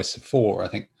 with the choice of 4, I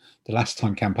think the last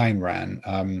time campaign ran,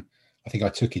 I think I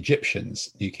took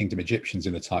New Kingdom Egyptians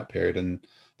in a tight period, and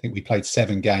I think we played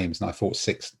 7 games and I fought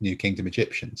 6 New Kingdom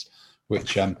Egyptians,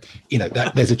 which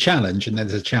that there's a challenge, and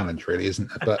there's a challenge, really, isn't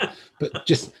there? But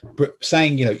just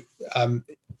saying,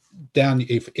 down,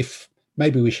 if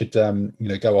maybe we should go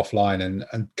offline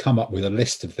and come up with a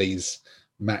list of these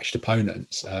matched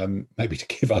opponents, maybe to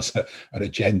give us an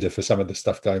agenda for some of the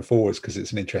stuff going forwards, because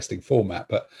it's an interesting format,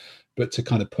 but to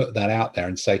kind of put that out there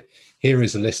and say, here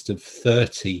is a list of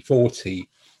 30-40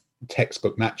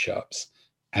 textbook matchups,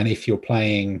 and if you're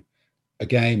playing a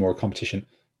game or a competition,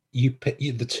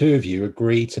 the 2 of you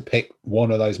agree to pick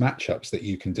one of those matchups that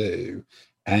you can do,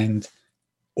 and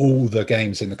all the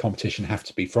games in the competition have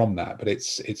to be from that, but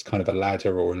it's kind of a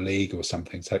ladder or a league or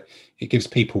something. So it gives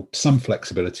people some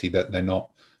flexibility that they're not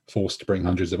forced to bring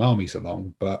hundreds of armies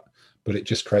along, but it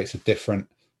just creates a different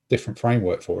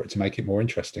framework for it to make it more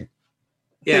interesting.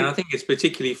 Yeah, and I think it's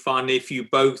particularly fun if you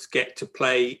both get to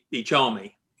play each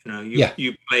army.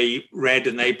 You play red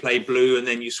and they play blue, and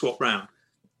then you swap round.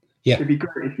 Yeah, it'd be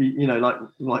great if you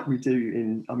like we do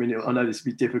in. I mean, I know this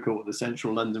would be difficult with the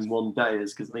Central London 1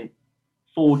 dayers, because I think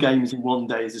 4 games in 1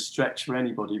 day is a stretch for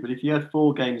anybody. But if you had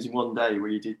 4 games in 1 day where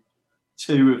you did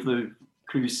 2 of the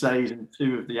Crusade and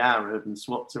 2 of the Arab and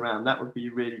swapped around, that would be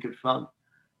really good fun.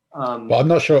 But I'm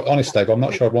not sure, honest Dave, I'm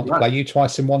not sure I'd want to play you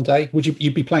twice in 1 day.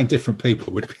 You'd be playing different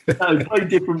people, would you? No, play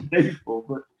different people,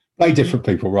 but Play different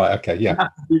people, right? Okay, You yeah,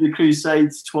 have to do the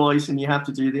Crusades twice, and you have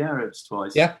to do the Arabs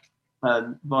twice. yeah,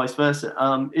 And vice versa.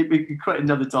 It could create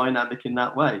another dynamic in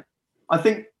that way. I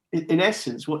think, in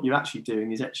essence, what you're actually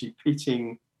doing is actually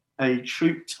pitting a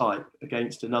troop type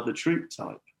against another troop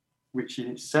type, which in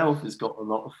itself has got a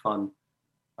lot of fun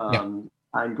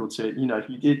angle to it. You know, if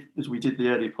you did, as we did the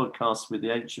earlier podcast with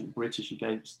the ancient British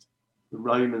against the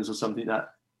Romans or something,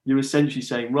 that you're essentially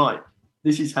saying, right,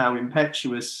 this is how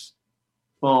impetuous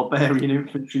barbarian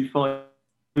infantry fight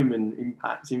Roman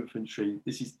impacts infantry.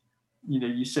 This is, you know,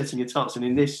 you're setting it up. And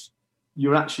in this,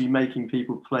 you're actually making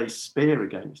people play spear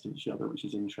against each other, which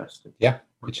is interesting. Yeah,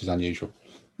 which is unusual.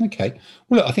 Okay.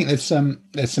 Well, look, I think there's some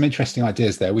interesting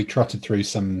ideas there. We trotted through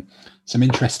some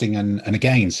interesting and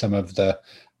again some of the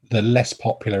less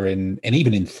popular in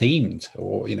even in themed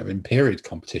or in period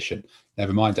competition.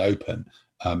 Never mind open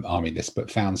army lists,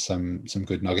 but found some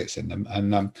good nuggets in them.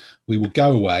 And we will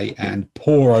go away and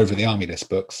pore over the army list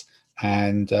books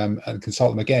and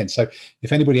consult them again. So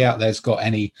if anybody out there's got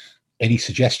any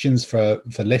suggestions for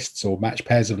lists or match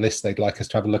pairs of lists they'd like us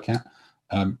to have a look at,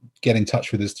 get in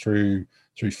touch with us through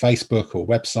Facebook or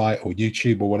website or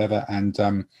YouTube or whatever. And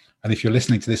if you're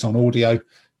listening to this on audio,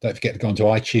 don't forget to go onto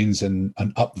iTunes and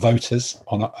upvote us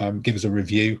on give us a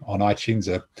review on iTunes.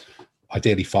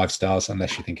 Ideally 5 stars,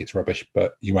 unless you think it's rubbish,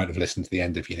 but you won't have listened to the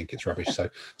end if you think it's rubbish. So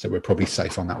we're probably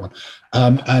safe on that one.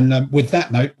 And with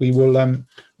that note, we will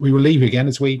leave you again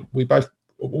as we both,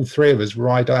 all three of us,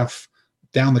 ride off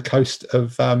down the coast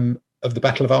of the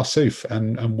Battle of Arsuf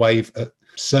and wave at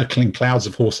circling clouds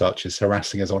of horse archers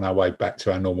harassing us on our way back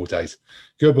to our normal days.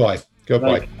 Goodbye.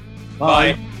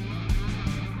 Bye.